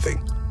women's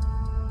clothing.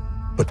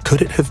 But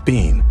could it have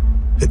been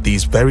that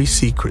these very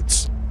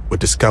secrets were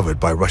discovered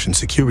by Russian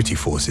security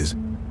forces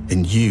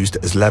and used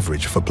as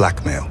leverage for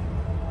blackmail?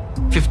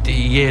 50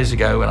 years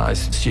ago when I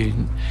was a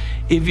student,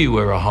 if you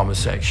were a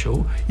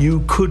homosexual,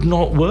 you could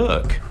not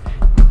work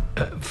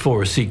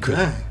for a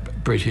secret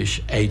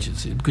British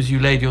agency because you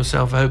laid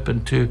yourself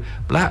open to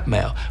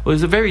blackmail. Well,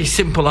 there's a very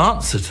simple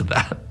answer to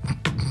that,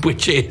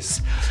 which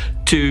is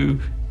to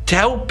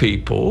tell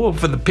people,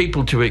 for the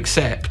people to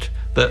accept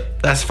that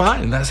that's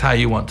fine, that's how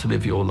you want to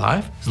live your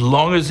life, as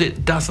long as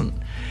it doesn't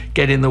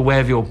get in the way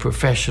of your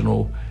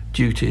professional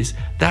duties,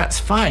 that's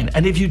fine.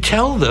 And if you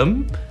tell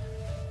them,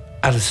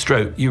 at a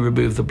stroke, you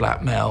remove the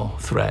blackmail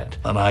threat.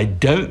 And I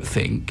don't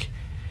think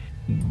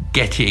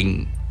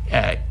getting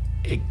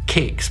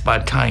kicks by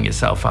tying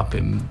yourself up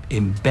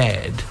in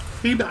bed.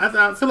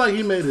 I feel like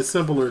he made it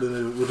simpler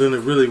than it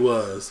really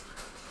was.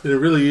 And it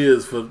really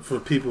is for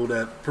people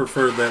that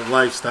prefer that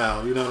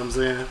lifestyle, you know what I'm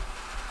saying?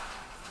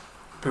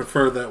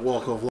 Prefer that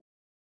walk of life.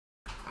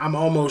 I'm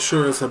almost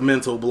sure it's a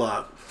mental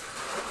block.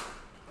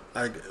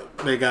 Like,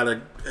 they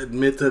gotta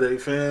admit to their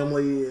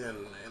family, and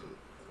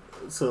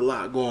it's a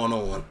lot going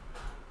on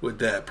with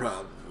that,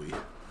 probably.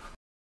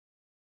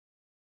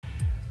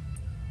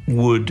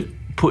 Would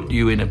put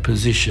you in a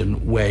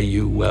position where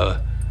you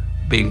were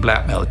being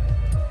blackmailed.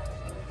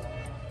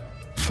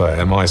 For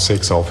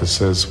MI6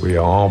 officers, we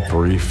are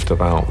briefed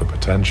about the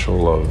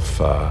potential of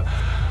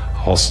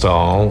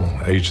hostile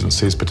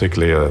agencies,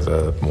 particularly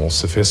the more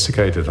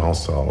sophisticated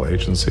hostile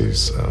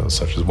agencies,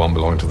 such as one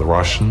belonging to the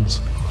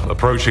Russians,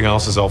 approaching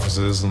us as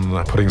officers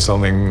and putting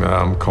something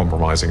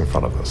compromising in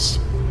front of us.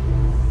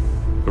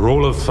 The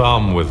rule of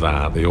thumb with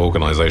that, the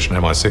organization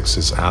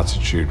MI6's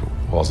attitude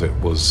was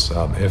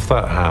if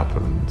that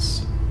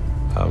happens,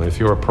 if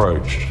you're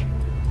approached,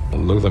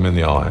 look them in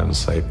the eye and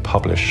say,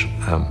 publish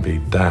and be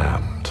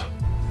damned.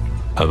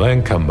 And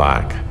then come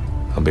back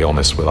and be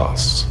honest with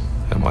us,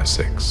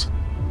 MI6.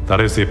 That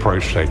is the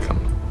approach taken.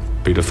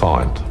 Be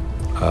defiant.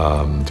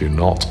 Do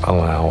not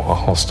allow a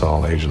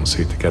hostile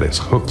agency to get its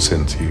hooks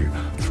into you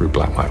through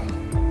blackmail.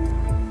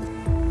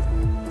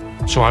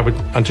 So I would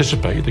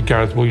anticipate that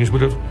Gareth Williams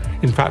would have,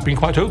 in fact, been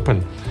quite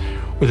open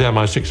with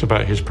MI6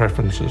 about his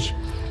preferences.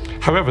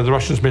 However, the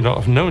Russians may not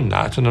have known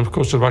that, and of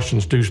course the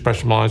Russians do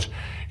specialize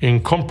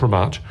in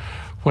compromat,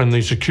 when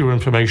they secure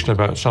information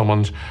about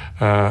someone's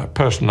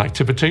personal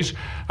activities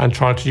and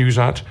try to use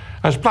that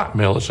as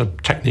blackmail. It's a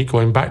technique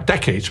going back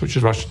decades, which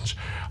the Russians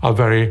are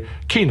very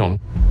keen on.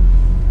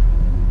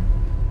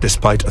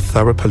 Despite a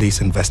thorough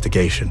police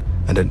investigation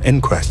and an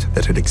inquest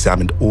that had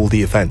examined all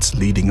the events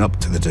leading up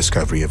to the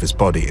discovery of his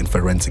body in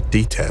forensic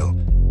detail,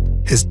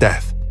 his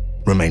death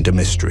remained a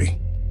mystery.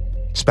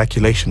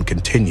 Speculation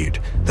continued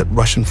that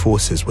Russian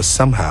forces were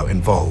somehow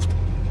involved,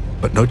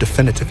 but no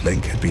definitive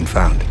link had been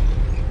found.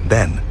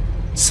 Then,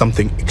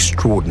 something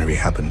extraordinary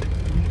happened.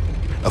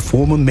 A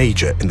former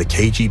major in the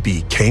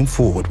KGB came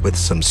forward with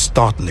some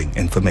startling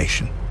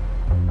information.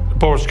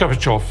 Boris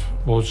Gorbachev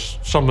was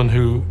someone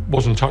who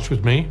was in touch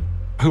with me,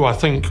 who I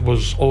think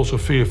was also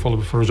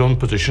fearful for his own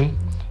position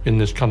in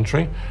this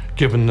country,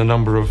 given the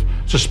number of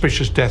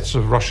suspicious deaths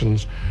of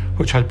Russians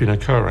which had been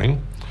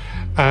occurring.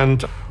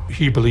 And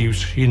he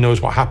believes he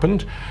knows what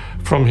happened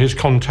from his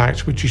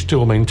contacts, which he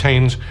still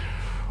maintains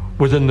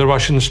within the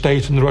Russian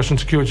state and the Russian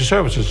security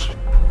services.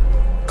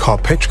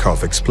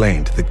 Karpechkov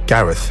explained that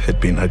Gareth had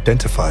been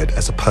identified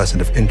as a person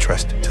of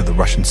interest to the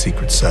Russian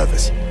Secret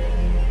Service.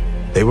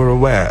 They were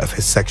aware of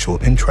his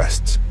sexual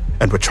interests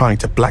and were trying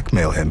to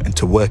blackmail him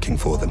into working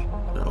for them.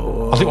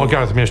 I think what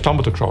Gareth may have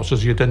stumbled across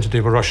is the identity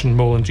of a Russian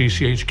mole in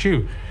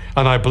GCHQ,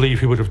 and I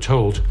believe he would have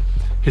told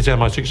his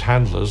MI6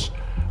 handlers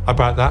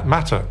about that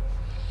matter,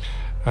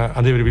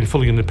 and they would have been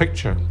fully in the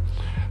picture.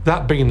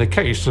 That being the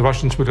case, the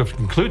Russians would have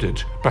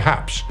concluded,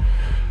 perhaps,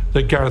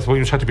 that Gareth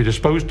Williams had to be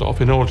disposed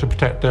of in order to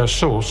protect their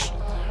source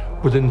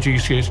within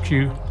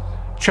GCHQ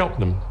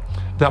Cheltenham.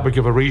 That would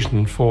give a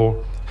reason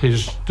for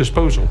his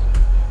disposal.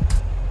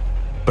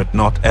 But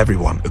not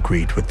everyone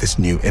agreed with this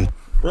new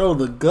Bro,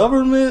 the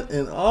government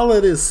and all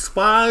of this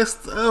spy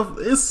stuff,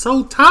 it's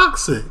so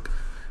toxic.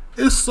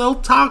 It's so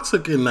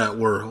toxic in that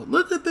world.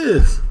 Look at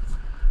this.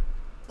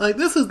 Like,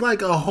 this is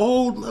like a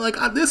whole, like,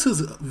 this is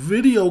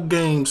video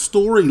game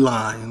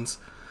storylines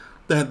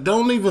that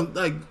don't even,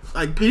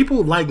 like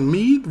people like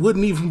me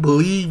wouldn't even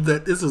believe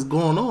that this is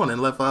going on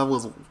unless I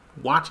was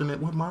watching it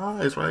with my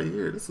eyes right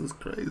here. This is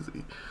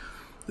crazy.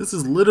 This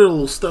is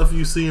literal stuff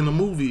you see in the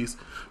movies.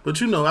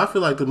 But, you know, I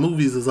feel like the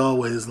movies is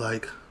always,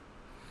 like,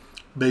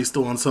 based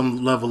on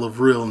some level of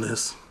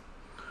realness.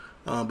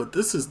 But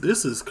this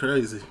is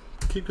crazy.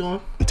 Keep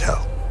going.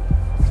 Tell.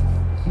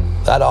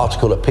 That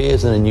article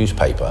appears in a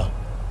newspaper,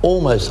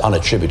 almost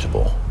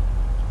unattributable.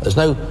 There's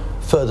no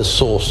further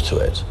source to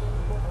it.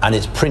 And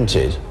it's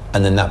printed,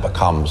 and then that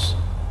becomes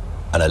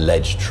an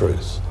alleged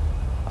truth.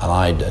 And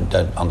I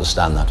don't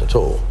understand that at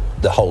all.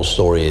 The whole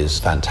story is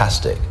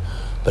fantastic,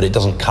 but it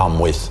doesn't come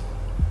with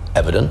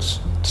evidence,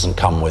 it doesn't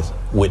come with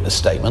witness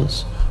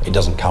statements, it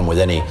doesn't come with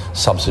any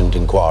subsequent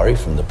inquiry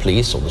from the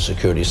police or the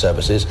security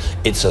services.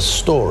 It's a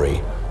story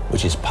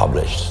which is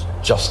published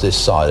just this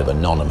side of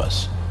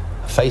anonymous,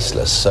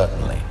 faceless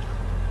certainly.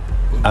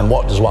 And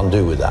what does one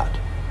do with that?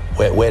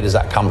 Where does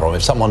that come from?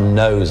 If someone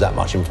knows that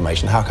much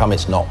information, how come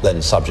it's not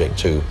then subject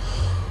to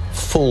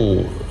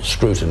full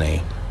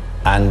scrutiny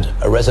and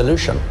a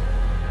resolution?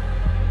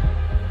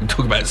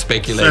 Talk about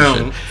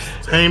speculation.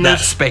 Hamish,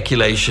 that's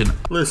speculation.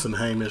 Listen,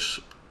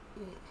 Hamish.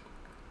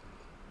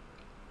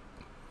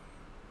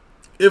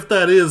 If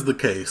that is the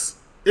case,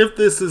 if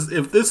this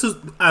is,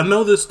 I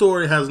know this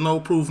story has no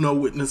proof, no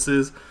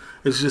witnesses.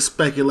 It's just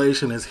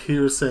speculation, it's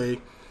hearsay.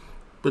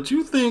 But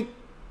you think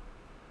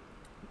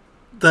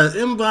that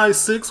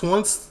MI6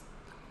 wants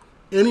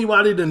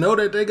anybody to know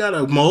that they got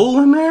a mole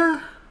in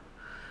there?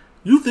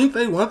 You think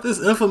they want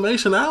this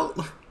information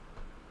out?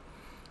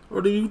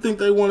 Or do you think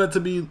they want it to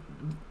be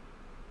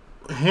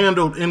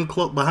handled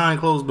behind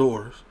closed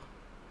doors?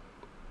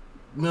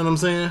 You know what I'm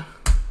saying?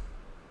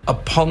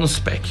 Upon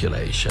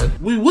speculation,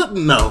 we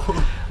wouldn't know.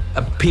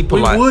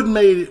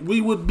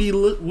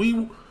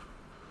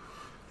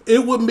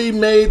 It wouldn't be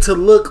made to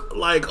look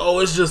like, oh,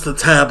 it's just a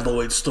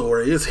tabloid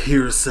story. It's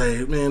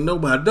hearsay, man.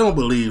 Nobody don't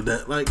believe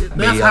that. Like,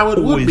 that's how it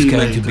would be. Always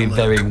going made to be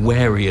very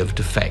wary of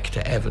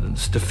defector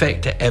evidence.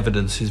 Defector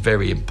evidence is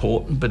very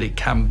important, but it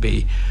can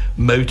be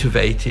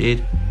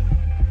motivated.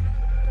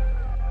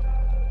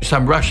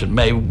 Some Russian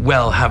may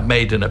well have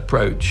made an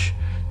approach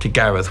to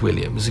Gareth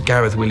Williams.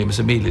 Gareth Williams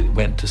immediately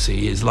went to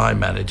see his line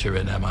manager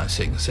in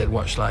MI6 and said,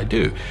 "What shall I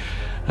do?"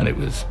 And it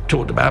was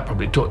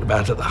probably talked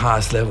about at the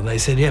highest level. They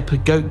said, "Yeah,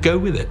 but go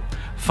with it.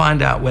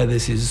 Find out where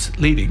this is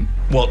leading.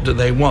 What do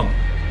they want?"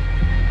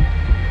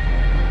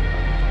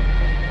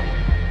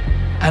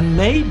 And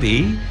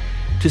maybe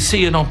to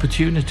see an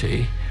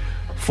opportunity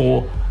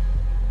for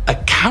a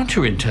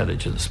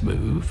counterintelligence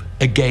move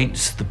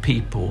against the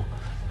people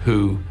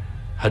who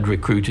had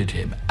recruited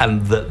him,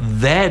 and that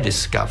their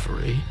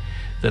discovery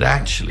that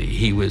actually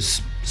he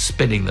was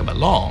spinning them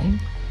along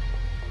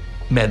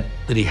meant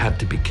that he had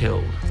to be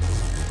killed.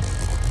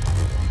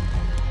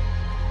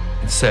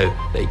 And so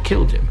they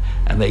killed him,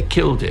 and they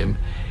killed him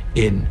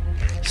in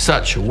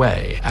such a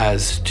way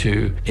as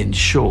to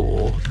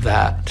ensure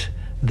that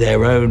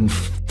their own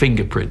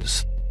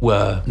fingerprints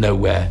were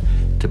nowhere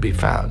to be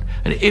found.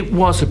 And it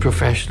was a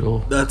professional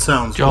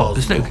job.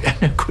 There's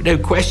no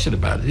question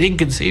about it.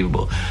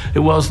 Inconceivable. It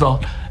was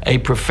not a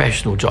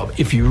professional job.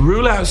 If you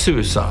rule out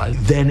suicide,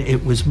 then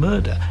it was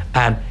murder.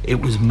 And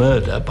it was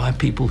murder by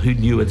people who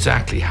knew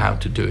exactly how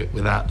to do it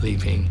without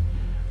leaving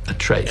a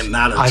trace. And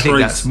not a I think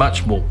trace. that's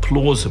much more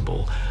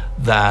plausible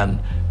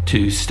than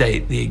to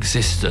state the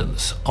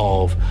existence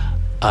of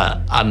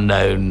an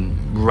unknown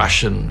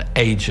Russian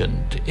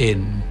agent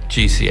in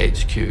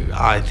GCHQ.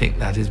 I think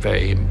that is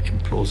very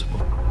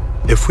implausible.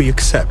 If we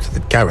accept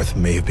that Gareth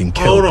may have been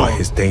killed by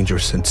his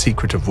dangerous and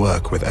secretive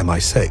work with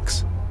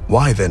MI6,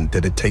 why then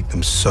did it take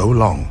them so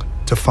long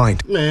to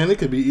find him? Man, it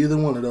could be either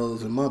one of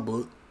those in my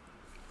book.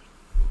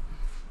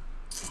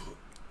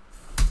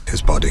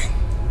 His body.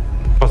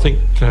 I think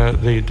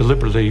they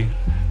deliberately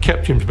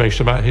kept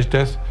information about his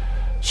death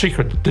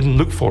secret. Didn't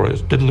look for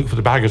it, didn't look for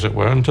the bag, as it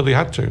were, until they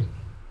had to.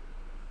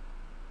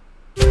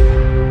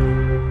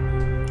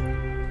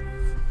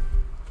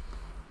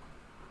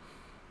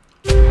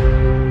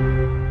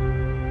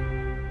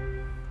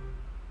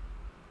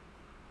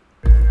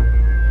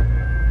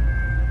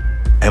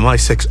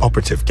 MI6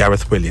 operative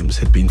Gareth Williams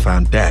had been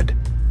found dead,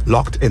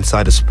 locked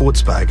inside a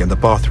sports bag in the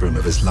bathroom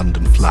of his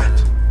London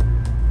flat.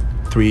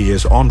 3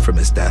 years on from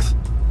his death,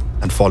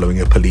 and following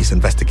a police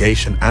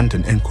investigation and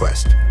an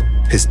inquest,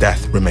 his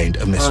death remained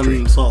a mystery.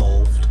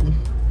 Unsolved.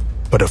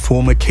 But a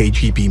former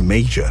KGB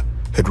major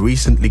had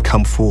recently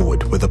come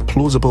forward with a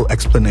plausible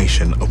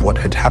explanation of what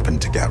had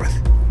happened to Gareth.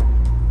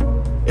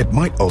 It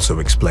might also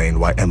explain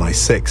why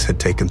MI6 had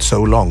taken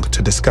so long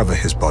to discover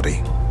his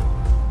body.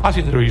 I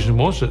think the reason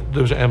was that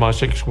those at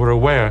MI6 were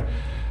aware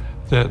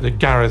that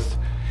Gareth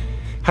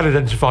had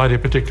identified a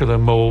particular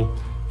mole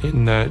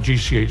in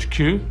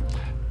GCHQ,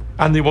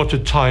 and they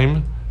wanted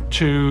time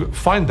to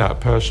find that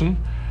person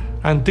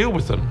and deal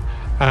with them.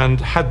 And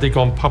had they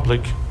gone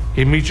public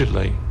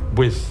immediately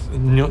with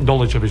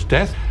knowledge of his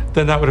death,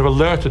 then that would have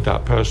alerted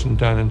that person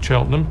down in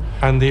Cheltenham,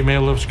 and they may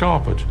have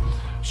scarpered.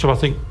 So I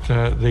think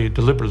they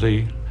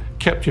deliberately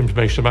kept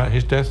information about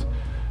his death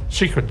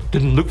secret.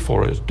 Didn't look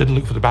for it, didn't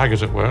look for the bag,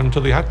 as it were,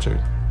 until they had to.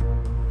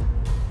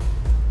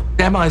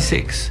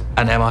 MI6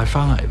 and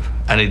MI5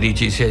 and indeed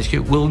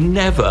GCHQ will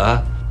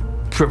never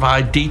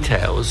provide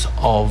details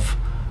of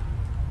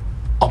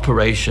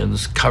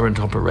operations, current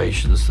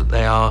operations that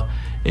they are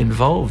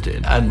involved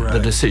in. And the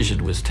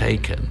decision was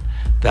taken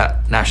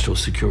that national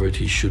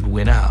security should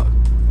win out.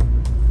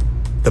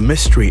 The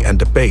mystery and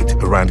debate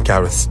around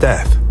Gareth's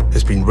death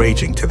has been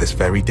raging to this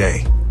very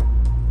day.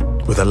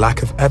 With a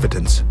lack of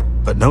evidence,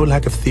 but no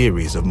lack of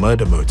theories of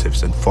murder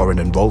motives and foreign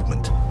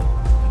involvement,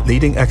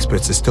 leading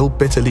experts are still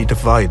bitterly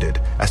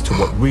divided as to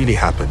what really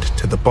happened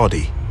to the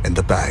body in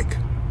the bag.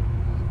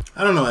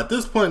 I don't know. At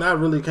this point, I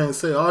really can't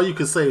say. All you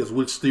can say is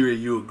which theory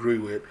you agree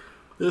with.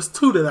 There's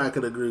two that I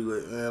could agree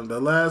with, and the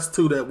last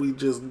two that we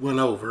just went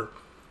over.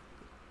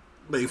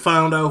 They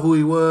found out who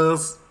he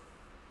was.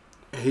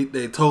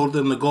 They told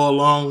them to go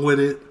along with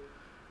it.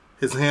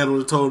 His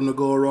handler told him to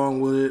go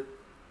along with it.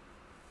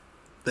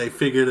 They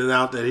figured it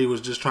out that he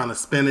was just trying to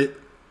spin it,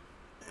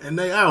 and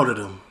they outed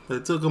him. They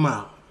took him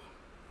out.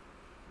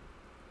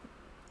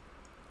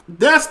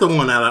 That's the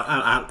one that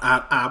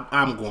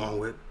I'm going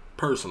with,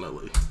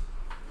 personally.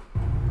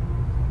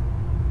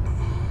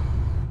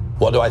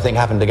 What do I think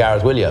happened to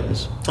Gareth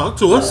Williams? Talk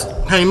to us,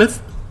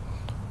 Hamath.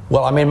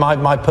 Well, I mean,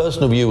 my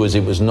personal view was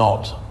it was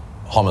not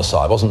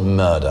homicide, it wasn't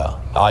murder.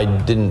 I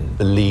didn't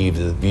believe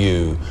the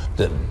view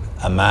that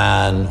a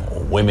man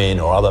or women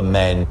or other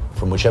men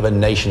from whichever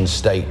nation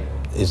state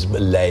is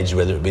alleged,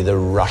 whether it be the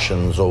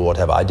Russians or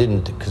whatever, I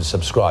didn't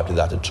subscribe to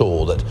that at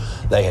all, that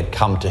they had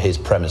come to his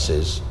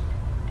premises,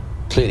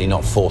 clearly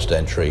not forced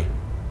entry,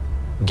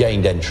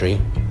 gained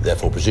entry,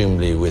 therefore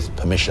presumably with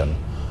permission,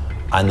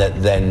 and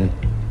that then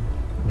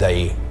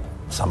they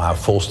somehow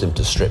forced him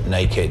to strip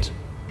naked,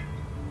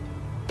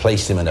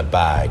 placed him in a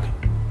bag,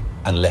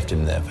 and left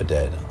him there for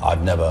dead.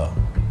 I've never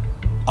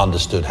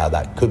understood how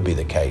that could be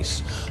the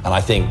case. And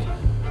I think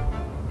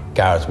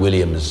Gareth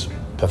Williams'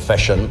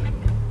 profession,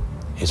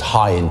 his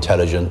high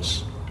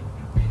intelligence,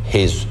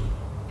 his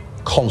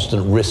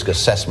constant risk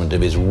assessment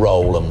of his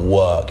role and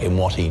work in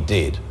what he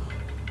did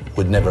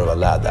would never have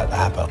allowed that to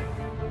happen.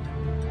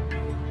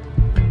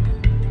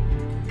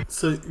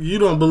 So you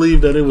don't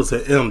believe that it was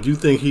an M? You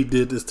think he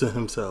did this to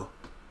himself?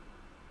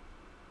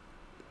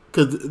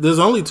 Because there's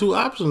only two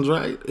options,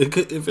 right?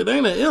 If it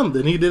ain't an M,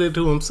 then he did it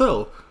to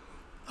himself.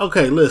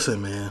 Okay,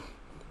 listen, man.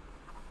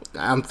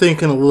 I'm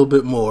thinking a little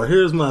bit more.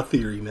 Here's my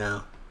theory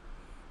now.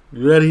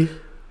 You ready?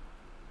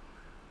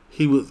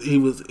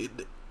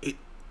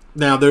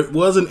 Now, there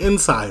was an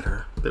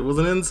insider. There was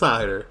an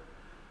insider.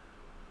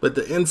 But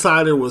the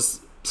insider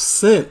was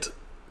sent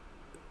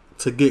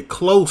to get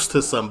close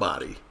to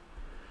somebody.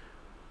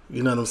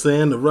 You know what I'm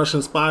saying? The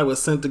Russian spy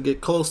was sent to get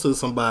close to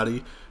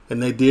somebody,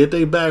 and they did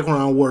their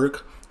background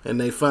work,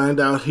 and they find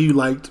out he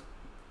liked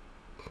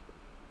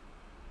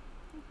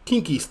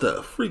kinky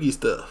stuff, freaky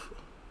stuff.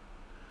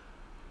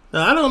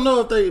 Now, I don't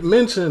know if they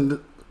mentioned,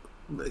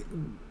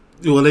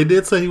 well, they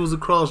did say he was a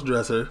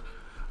cross-dresser,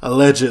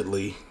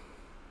 allegedly.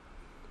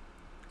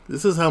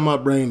 This is how my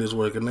brain is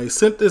working. They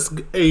sent this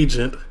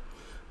agent.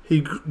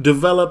 He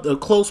developed a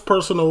close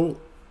personal,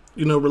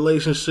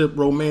 relationship,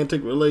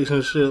 romantic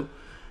relationship,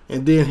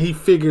 and then he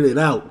figured it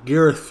out.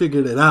 Gareth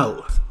figured it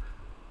out.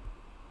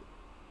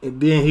 And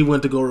then he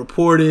went to go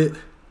report it.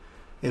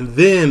 And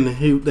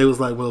then they was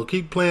like, well,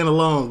 keep playing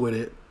along with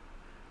it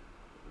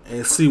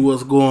and see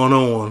what's going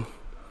on.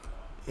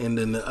 And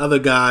then the other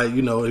guy,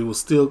 he was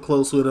still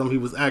close with him. He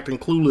was acting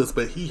clueless,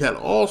 but he had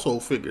also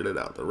figured it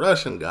out, the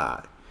Russian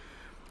guy.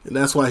 And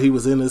that's why he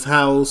was in his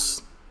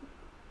house.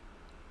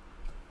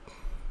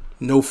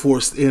 No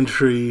forced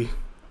entry.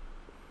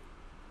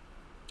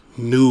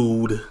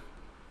 Nude.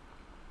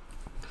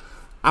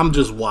 I'm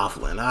just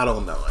waffling. I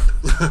don't know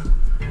it.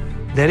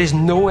 There is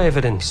no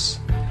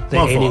evidence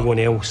that anyone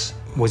else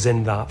was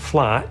in that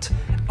flat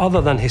other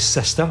than his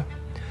sister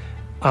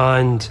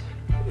and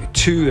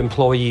 2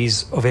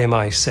 employees of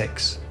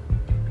MI6.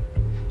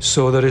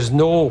 So there is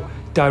no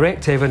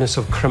direct evidence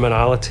of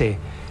criminality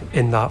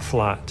in that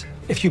flat.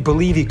 If you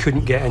believe he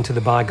couldn't get into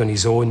the bag on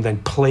his own, then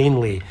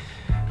plainly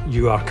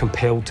you are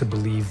compelled to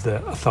believe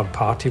that a third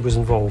party was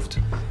involved.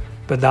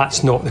 But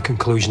that's not the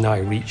conclusion I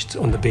reached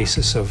on the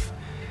basis of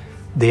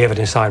the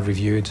evidence I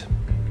reviewed.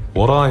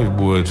 What I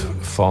would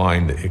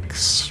find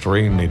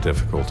extremely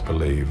difficult to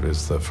believe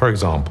is that, for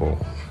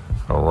example,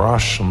 a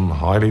Russian,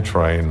 highly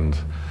trained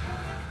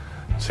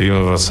team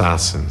of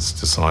assassins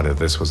decided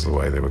this was the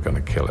way they were going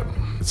to kill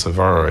him. It's a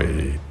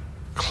very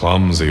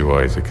clumsy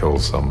way to kill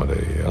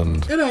somebody,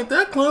 and it ain't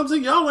that clumsy.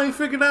 Y'all ain't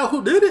figured out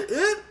who did it.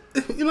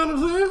 You know what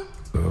I'm saying?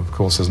 Of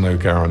course, there's no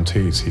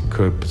guarantees. He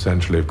could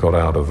potentially have got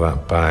out of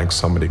that bag.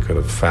 Somebody could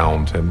have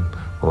found him,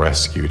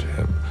 rescued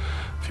him.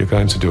 If you're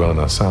going to do an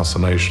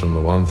assassination,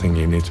 the one thing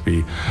you need to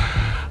be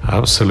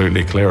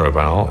absolutely clear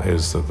about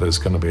is that there's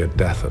going to be a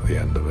death at the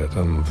end of it.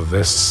 And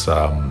this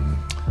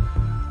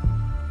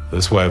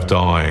way of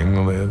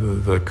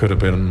dying, there could have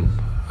been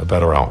a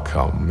better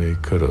outcome. He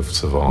could have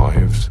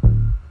survived.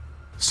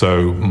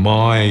 So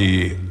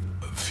my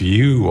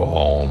view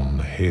on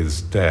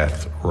his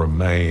death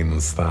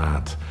remains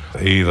that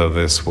either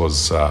this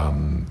was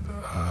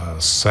a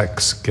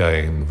sex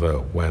game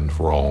that went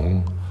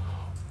wrong,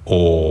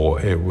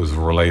 or it was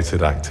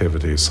related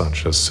activities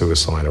such as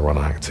suicide or an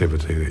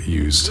activity that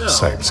used a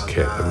sex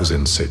kit that was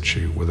in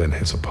situ within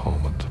his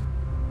apartment.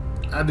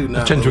 I do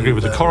not. I tend to agree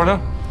with the coroner,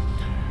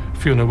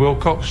 Fiona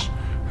Wilcox,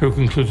 who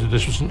concluded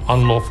this was an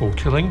unlawful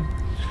killing.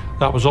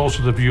 That was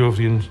also the view of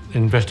the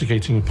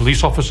investigating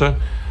police officer,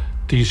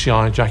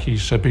 DCI Jackie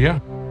Sabia.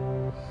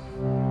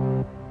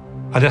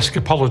 An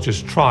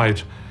escapologist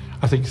tried,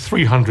 I think,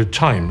 300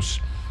 times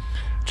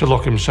to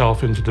lock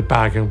himself into the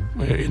bag in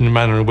the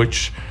manner in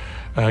which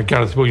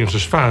Gareth Williams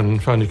was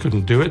found he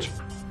couldn't do it.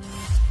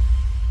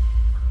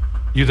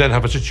 You then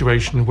have a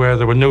situation where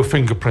there were no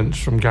fingerprints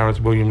from Gareth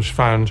Williams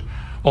found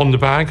on the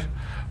bag,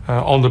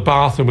 on the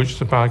bath in which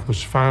the bag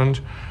was found,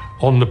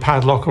 on the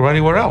padlock or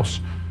anywhere else.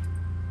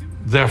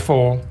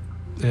 Therefore,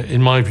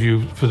 in my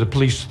view, for the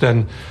police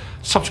then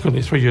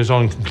subsequently 3 years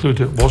on conclude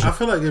it wasn't. I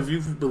feel like if you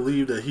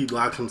believe that he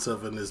locked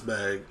himself in this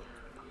bag,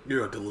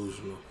 you're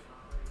delusional.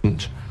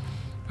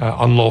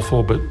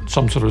 Unlawful, but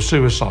some sort of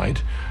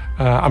suicide,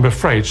 I'm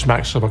afraid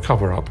smacks of a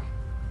cover-up.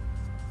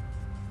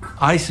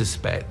 I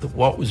suspect that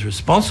what was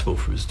responsible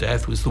for his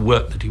death was the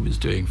work that he was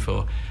doing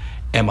for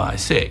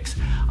MI6.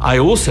 I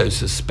also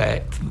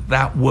suspect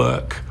that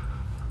work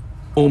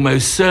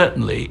almost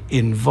certainly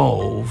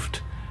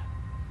involved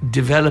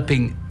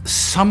developing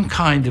some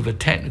kind of a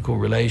technical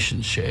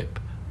relationship,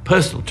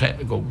 personal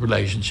technical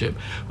relationship,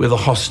 with a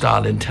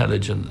hostile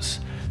intelligence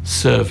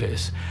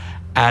service.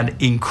 And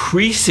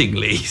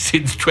increasingly,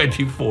 since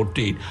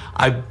 2014,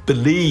 I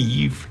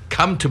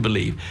come to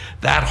believe,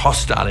 that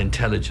hostile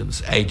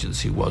intelligence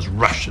agency was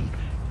Russian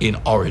in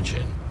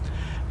origin.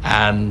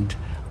 And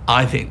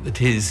I think that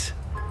his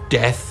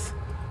death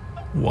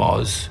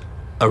was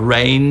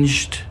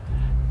arranged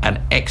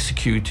and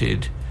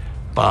executed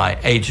by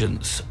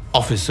agents,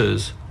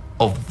 officers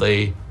of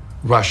the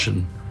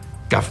Russian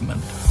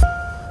government.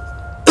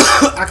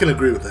 I can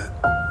agree with that.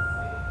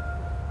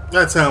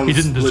 That sounds He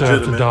didn't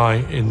deserve legitimate. to die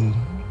in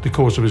the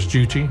course of his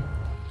duty.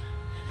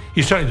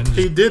 He certainly didn't.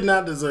 He did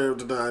not deserve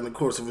to die in the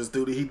course of his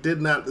duty. He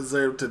did not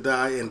deserve to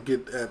die and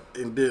get at,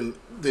 and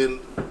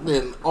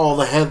then all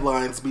the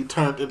headlines be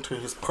turned into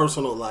his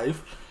personal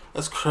life.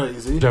 That's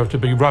crazy. Deserved to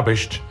be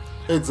rubbished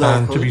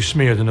and to be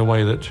smeared in a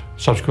way that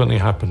subsequently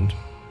happened.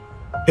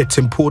 It's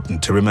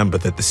important to remember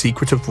that the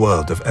secretive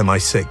world of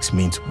MI6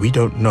 means we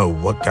don't know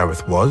what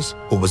Gareth was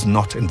or was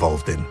not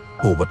involved in,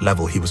 or what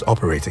level he was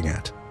operating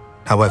at.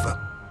 However,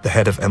 the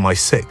head of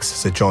MI6,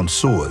 Sir John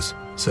Soares,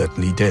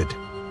 certainly did.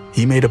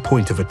 He made a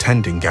point of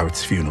attending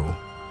Gareth's funeral,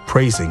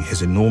 praising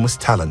his enormous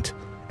talent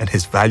and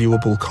his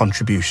valuable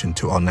contribution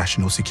to our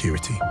national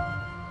security.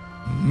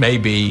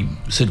 Maybe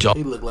Sir John...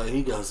 He looked like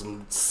he got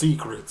some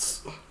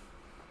secrets.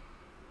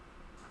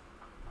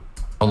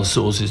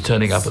 Soares is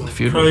turning up at the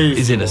funeral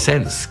is, in a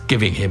sense,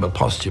 giving him a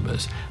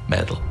posthumous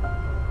medal.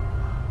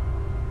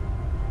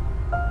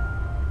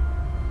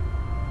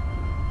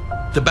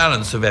 The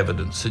balance of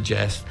evidence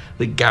suggests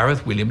that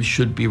Gareth Williams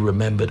should be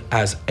remembered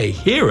as a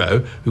hero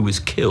who was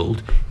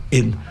killed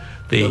in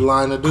the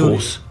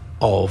course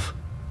of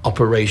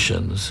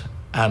operations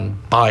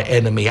and by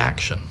enemy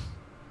action.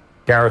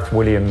 Gareth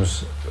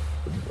Williams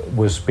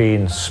was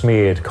being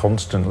smeared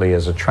constantly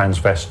as a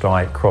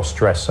transvestite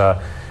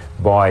cross-dresser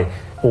by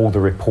all the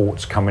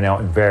reports coming out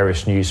in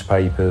various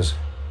newspapers.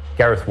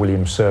 Gareth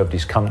Williams served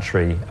his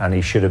country and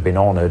he should have been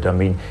honoured. I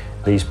mean,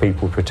 these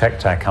people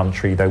protect our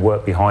country. They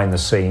work behind the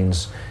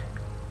scenes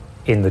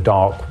in the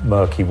dark,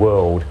 murky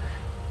world,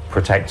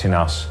 protecting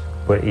us.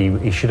 But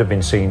he should have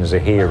been seen as a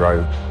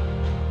hero.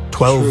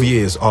 12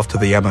 years after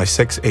the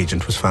MI6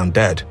 agent was found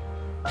dead,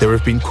 there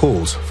have been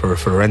calls for a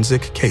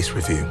forensic case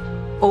review.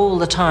 All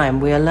the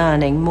time we are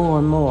learning more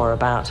and more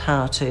about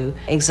how to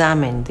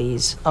examine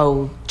these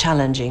old,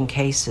 challenging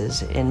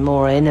cases in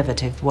more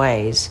innovative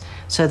ways.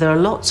 So there are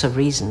lots of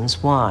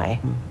reasons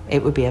why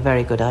it would be a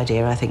very good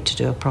idea, I think, to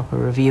do a proper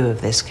review of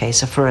this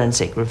case, a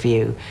forensic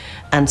review,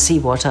 and see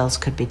what else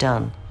could be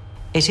done.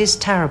 It is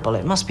terrible.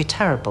 It must be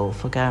terrible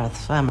for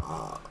Gareth's family.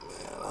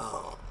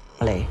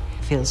 It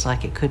feels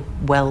like it could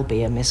well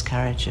be a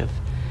miscarriage of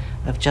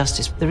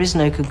justice. There is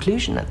no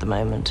conclusion at the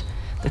moment.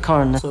 The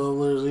coroner... So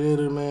where's the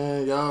editor,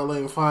 man? Y'all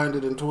ain't find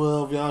it in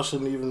 12. Y'all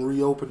shouldn't even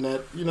reopen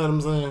that. You know what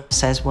I'm saying?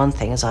 Says one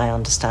thing, as I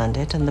understand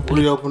it, and the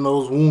police... Reopen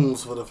those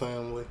wounds for the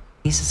family.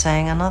 Police are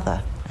saying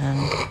another,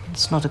 and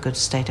it's not a good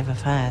state of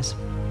affairs.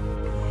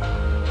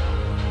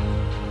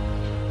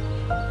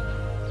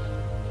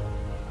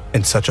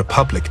 In such a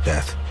public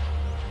death,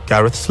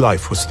 Gareth's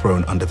life was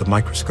thrown under the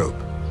microscope,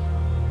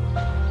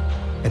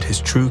 and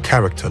his true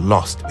character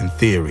lost in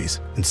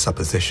theories and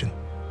supposition.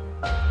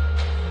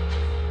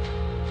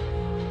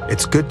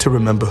 It's good to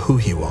remember who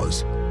he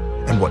was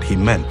and what he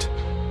meant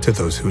to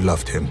those who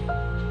loved him.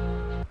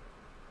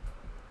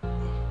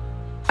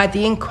 At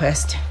the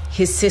inquest,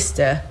 his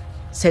sister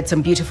said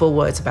some beautiful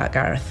words about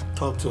Gareth.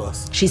 Talk to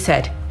us. She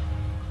said,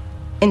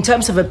 "In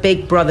terms of a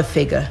big brother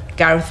figure,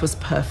 Gareth was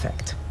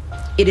perfect.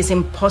 It is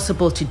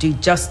impossible to do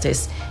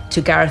justice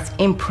to Gareth's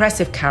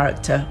impressive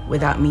character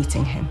without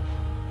meeting him."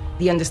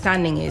 The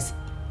understanding is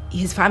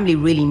his family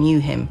really knew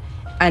him,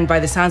 and by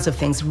the sounds of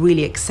things,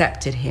 really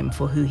accepted him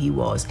for who he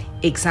was,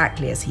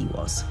 exactly as he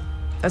was.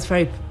 That's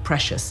very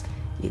precious.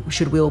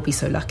 Should we all be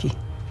so lucky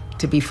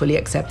to be fully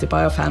accepted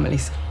by our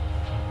families?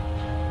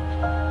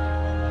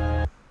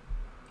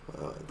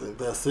 Well, I think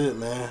that's it,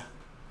 man.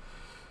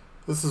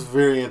 This is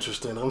very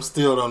interesting.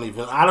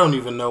 I don't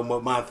even know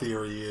what my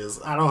theory is.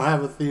 I don't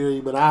have a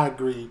theory, but I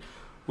agree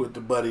with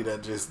the buddy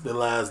the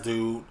last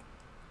dude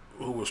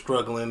who was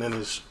struggling in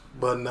his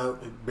button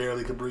up, he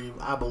barely could breathe.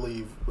 I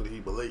believe what he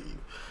believed.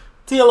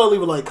 TLO,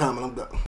 leave a like, comment. I'm done.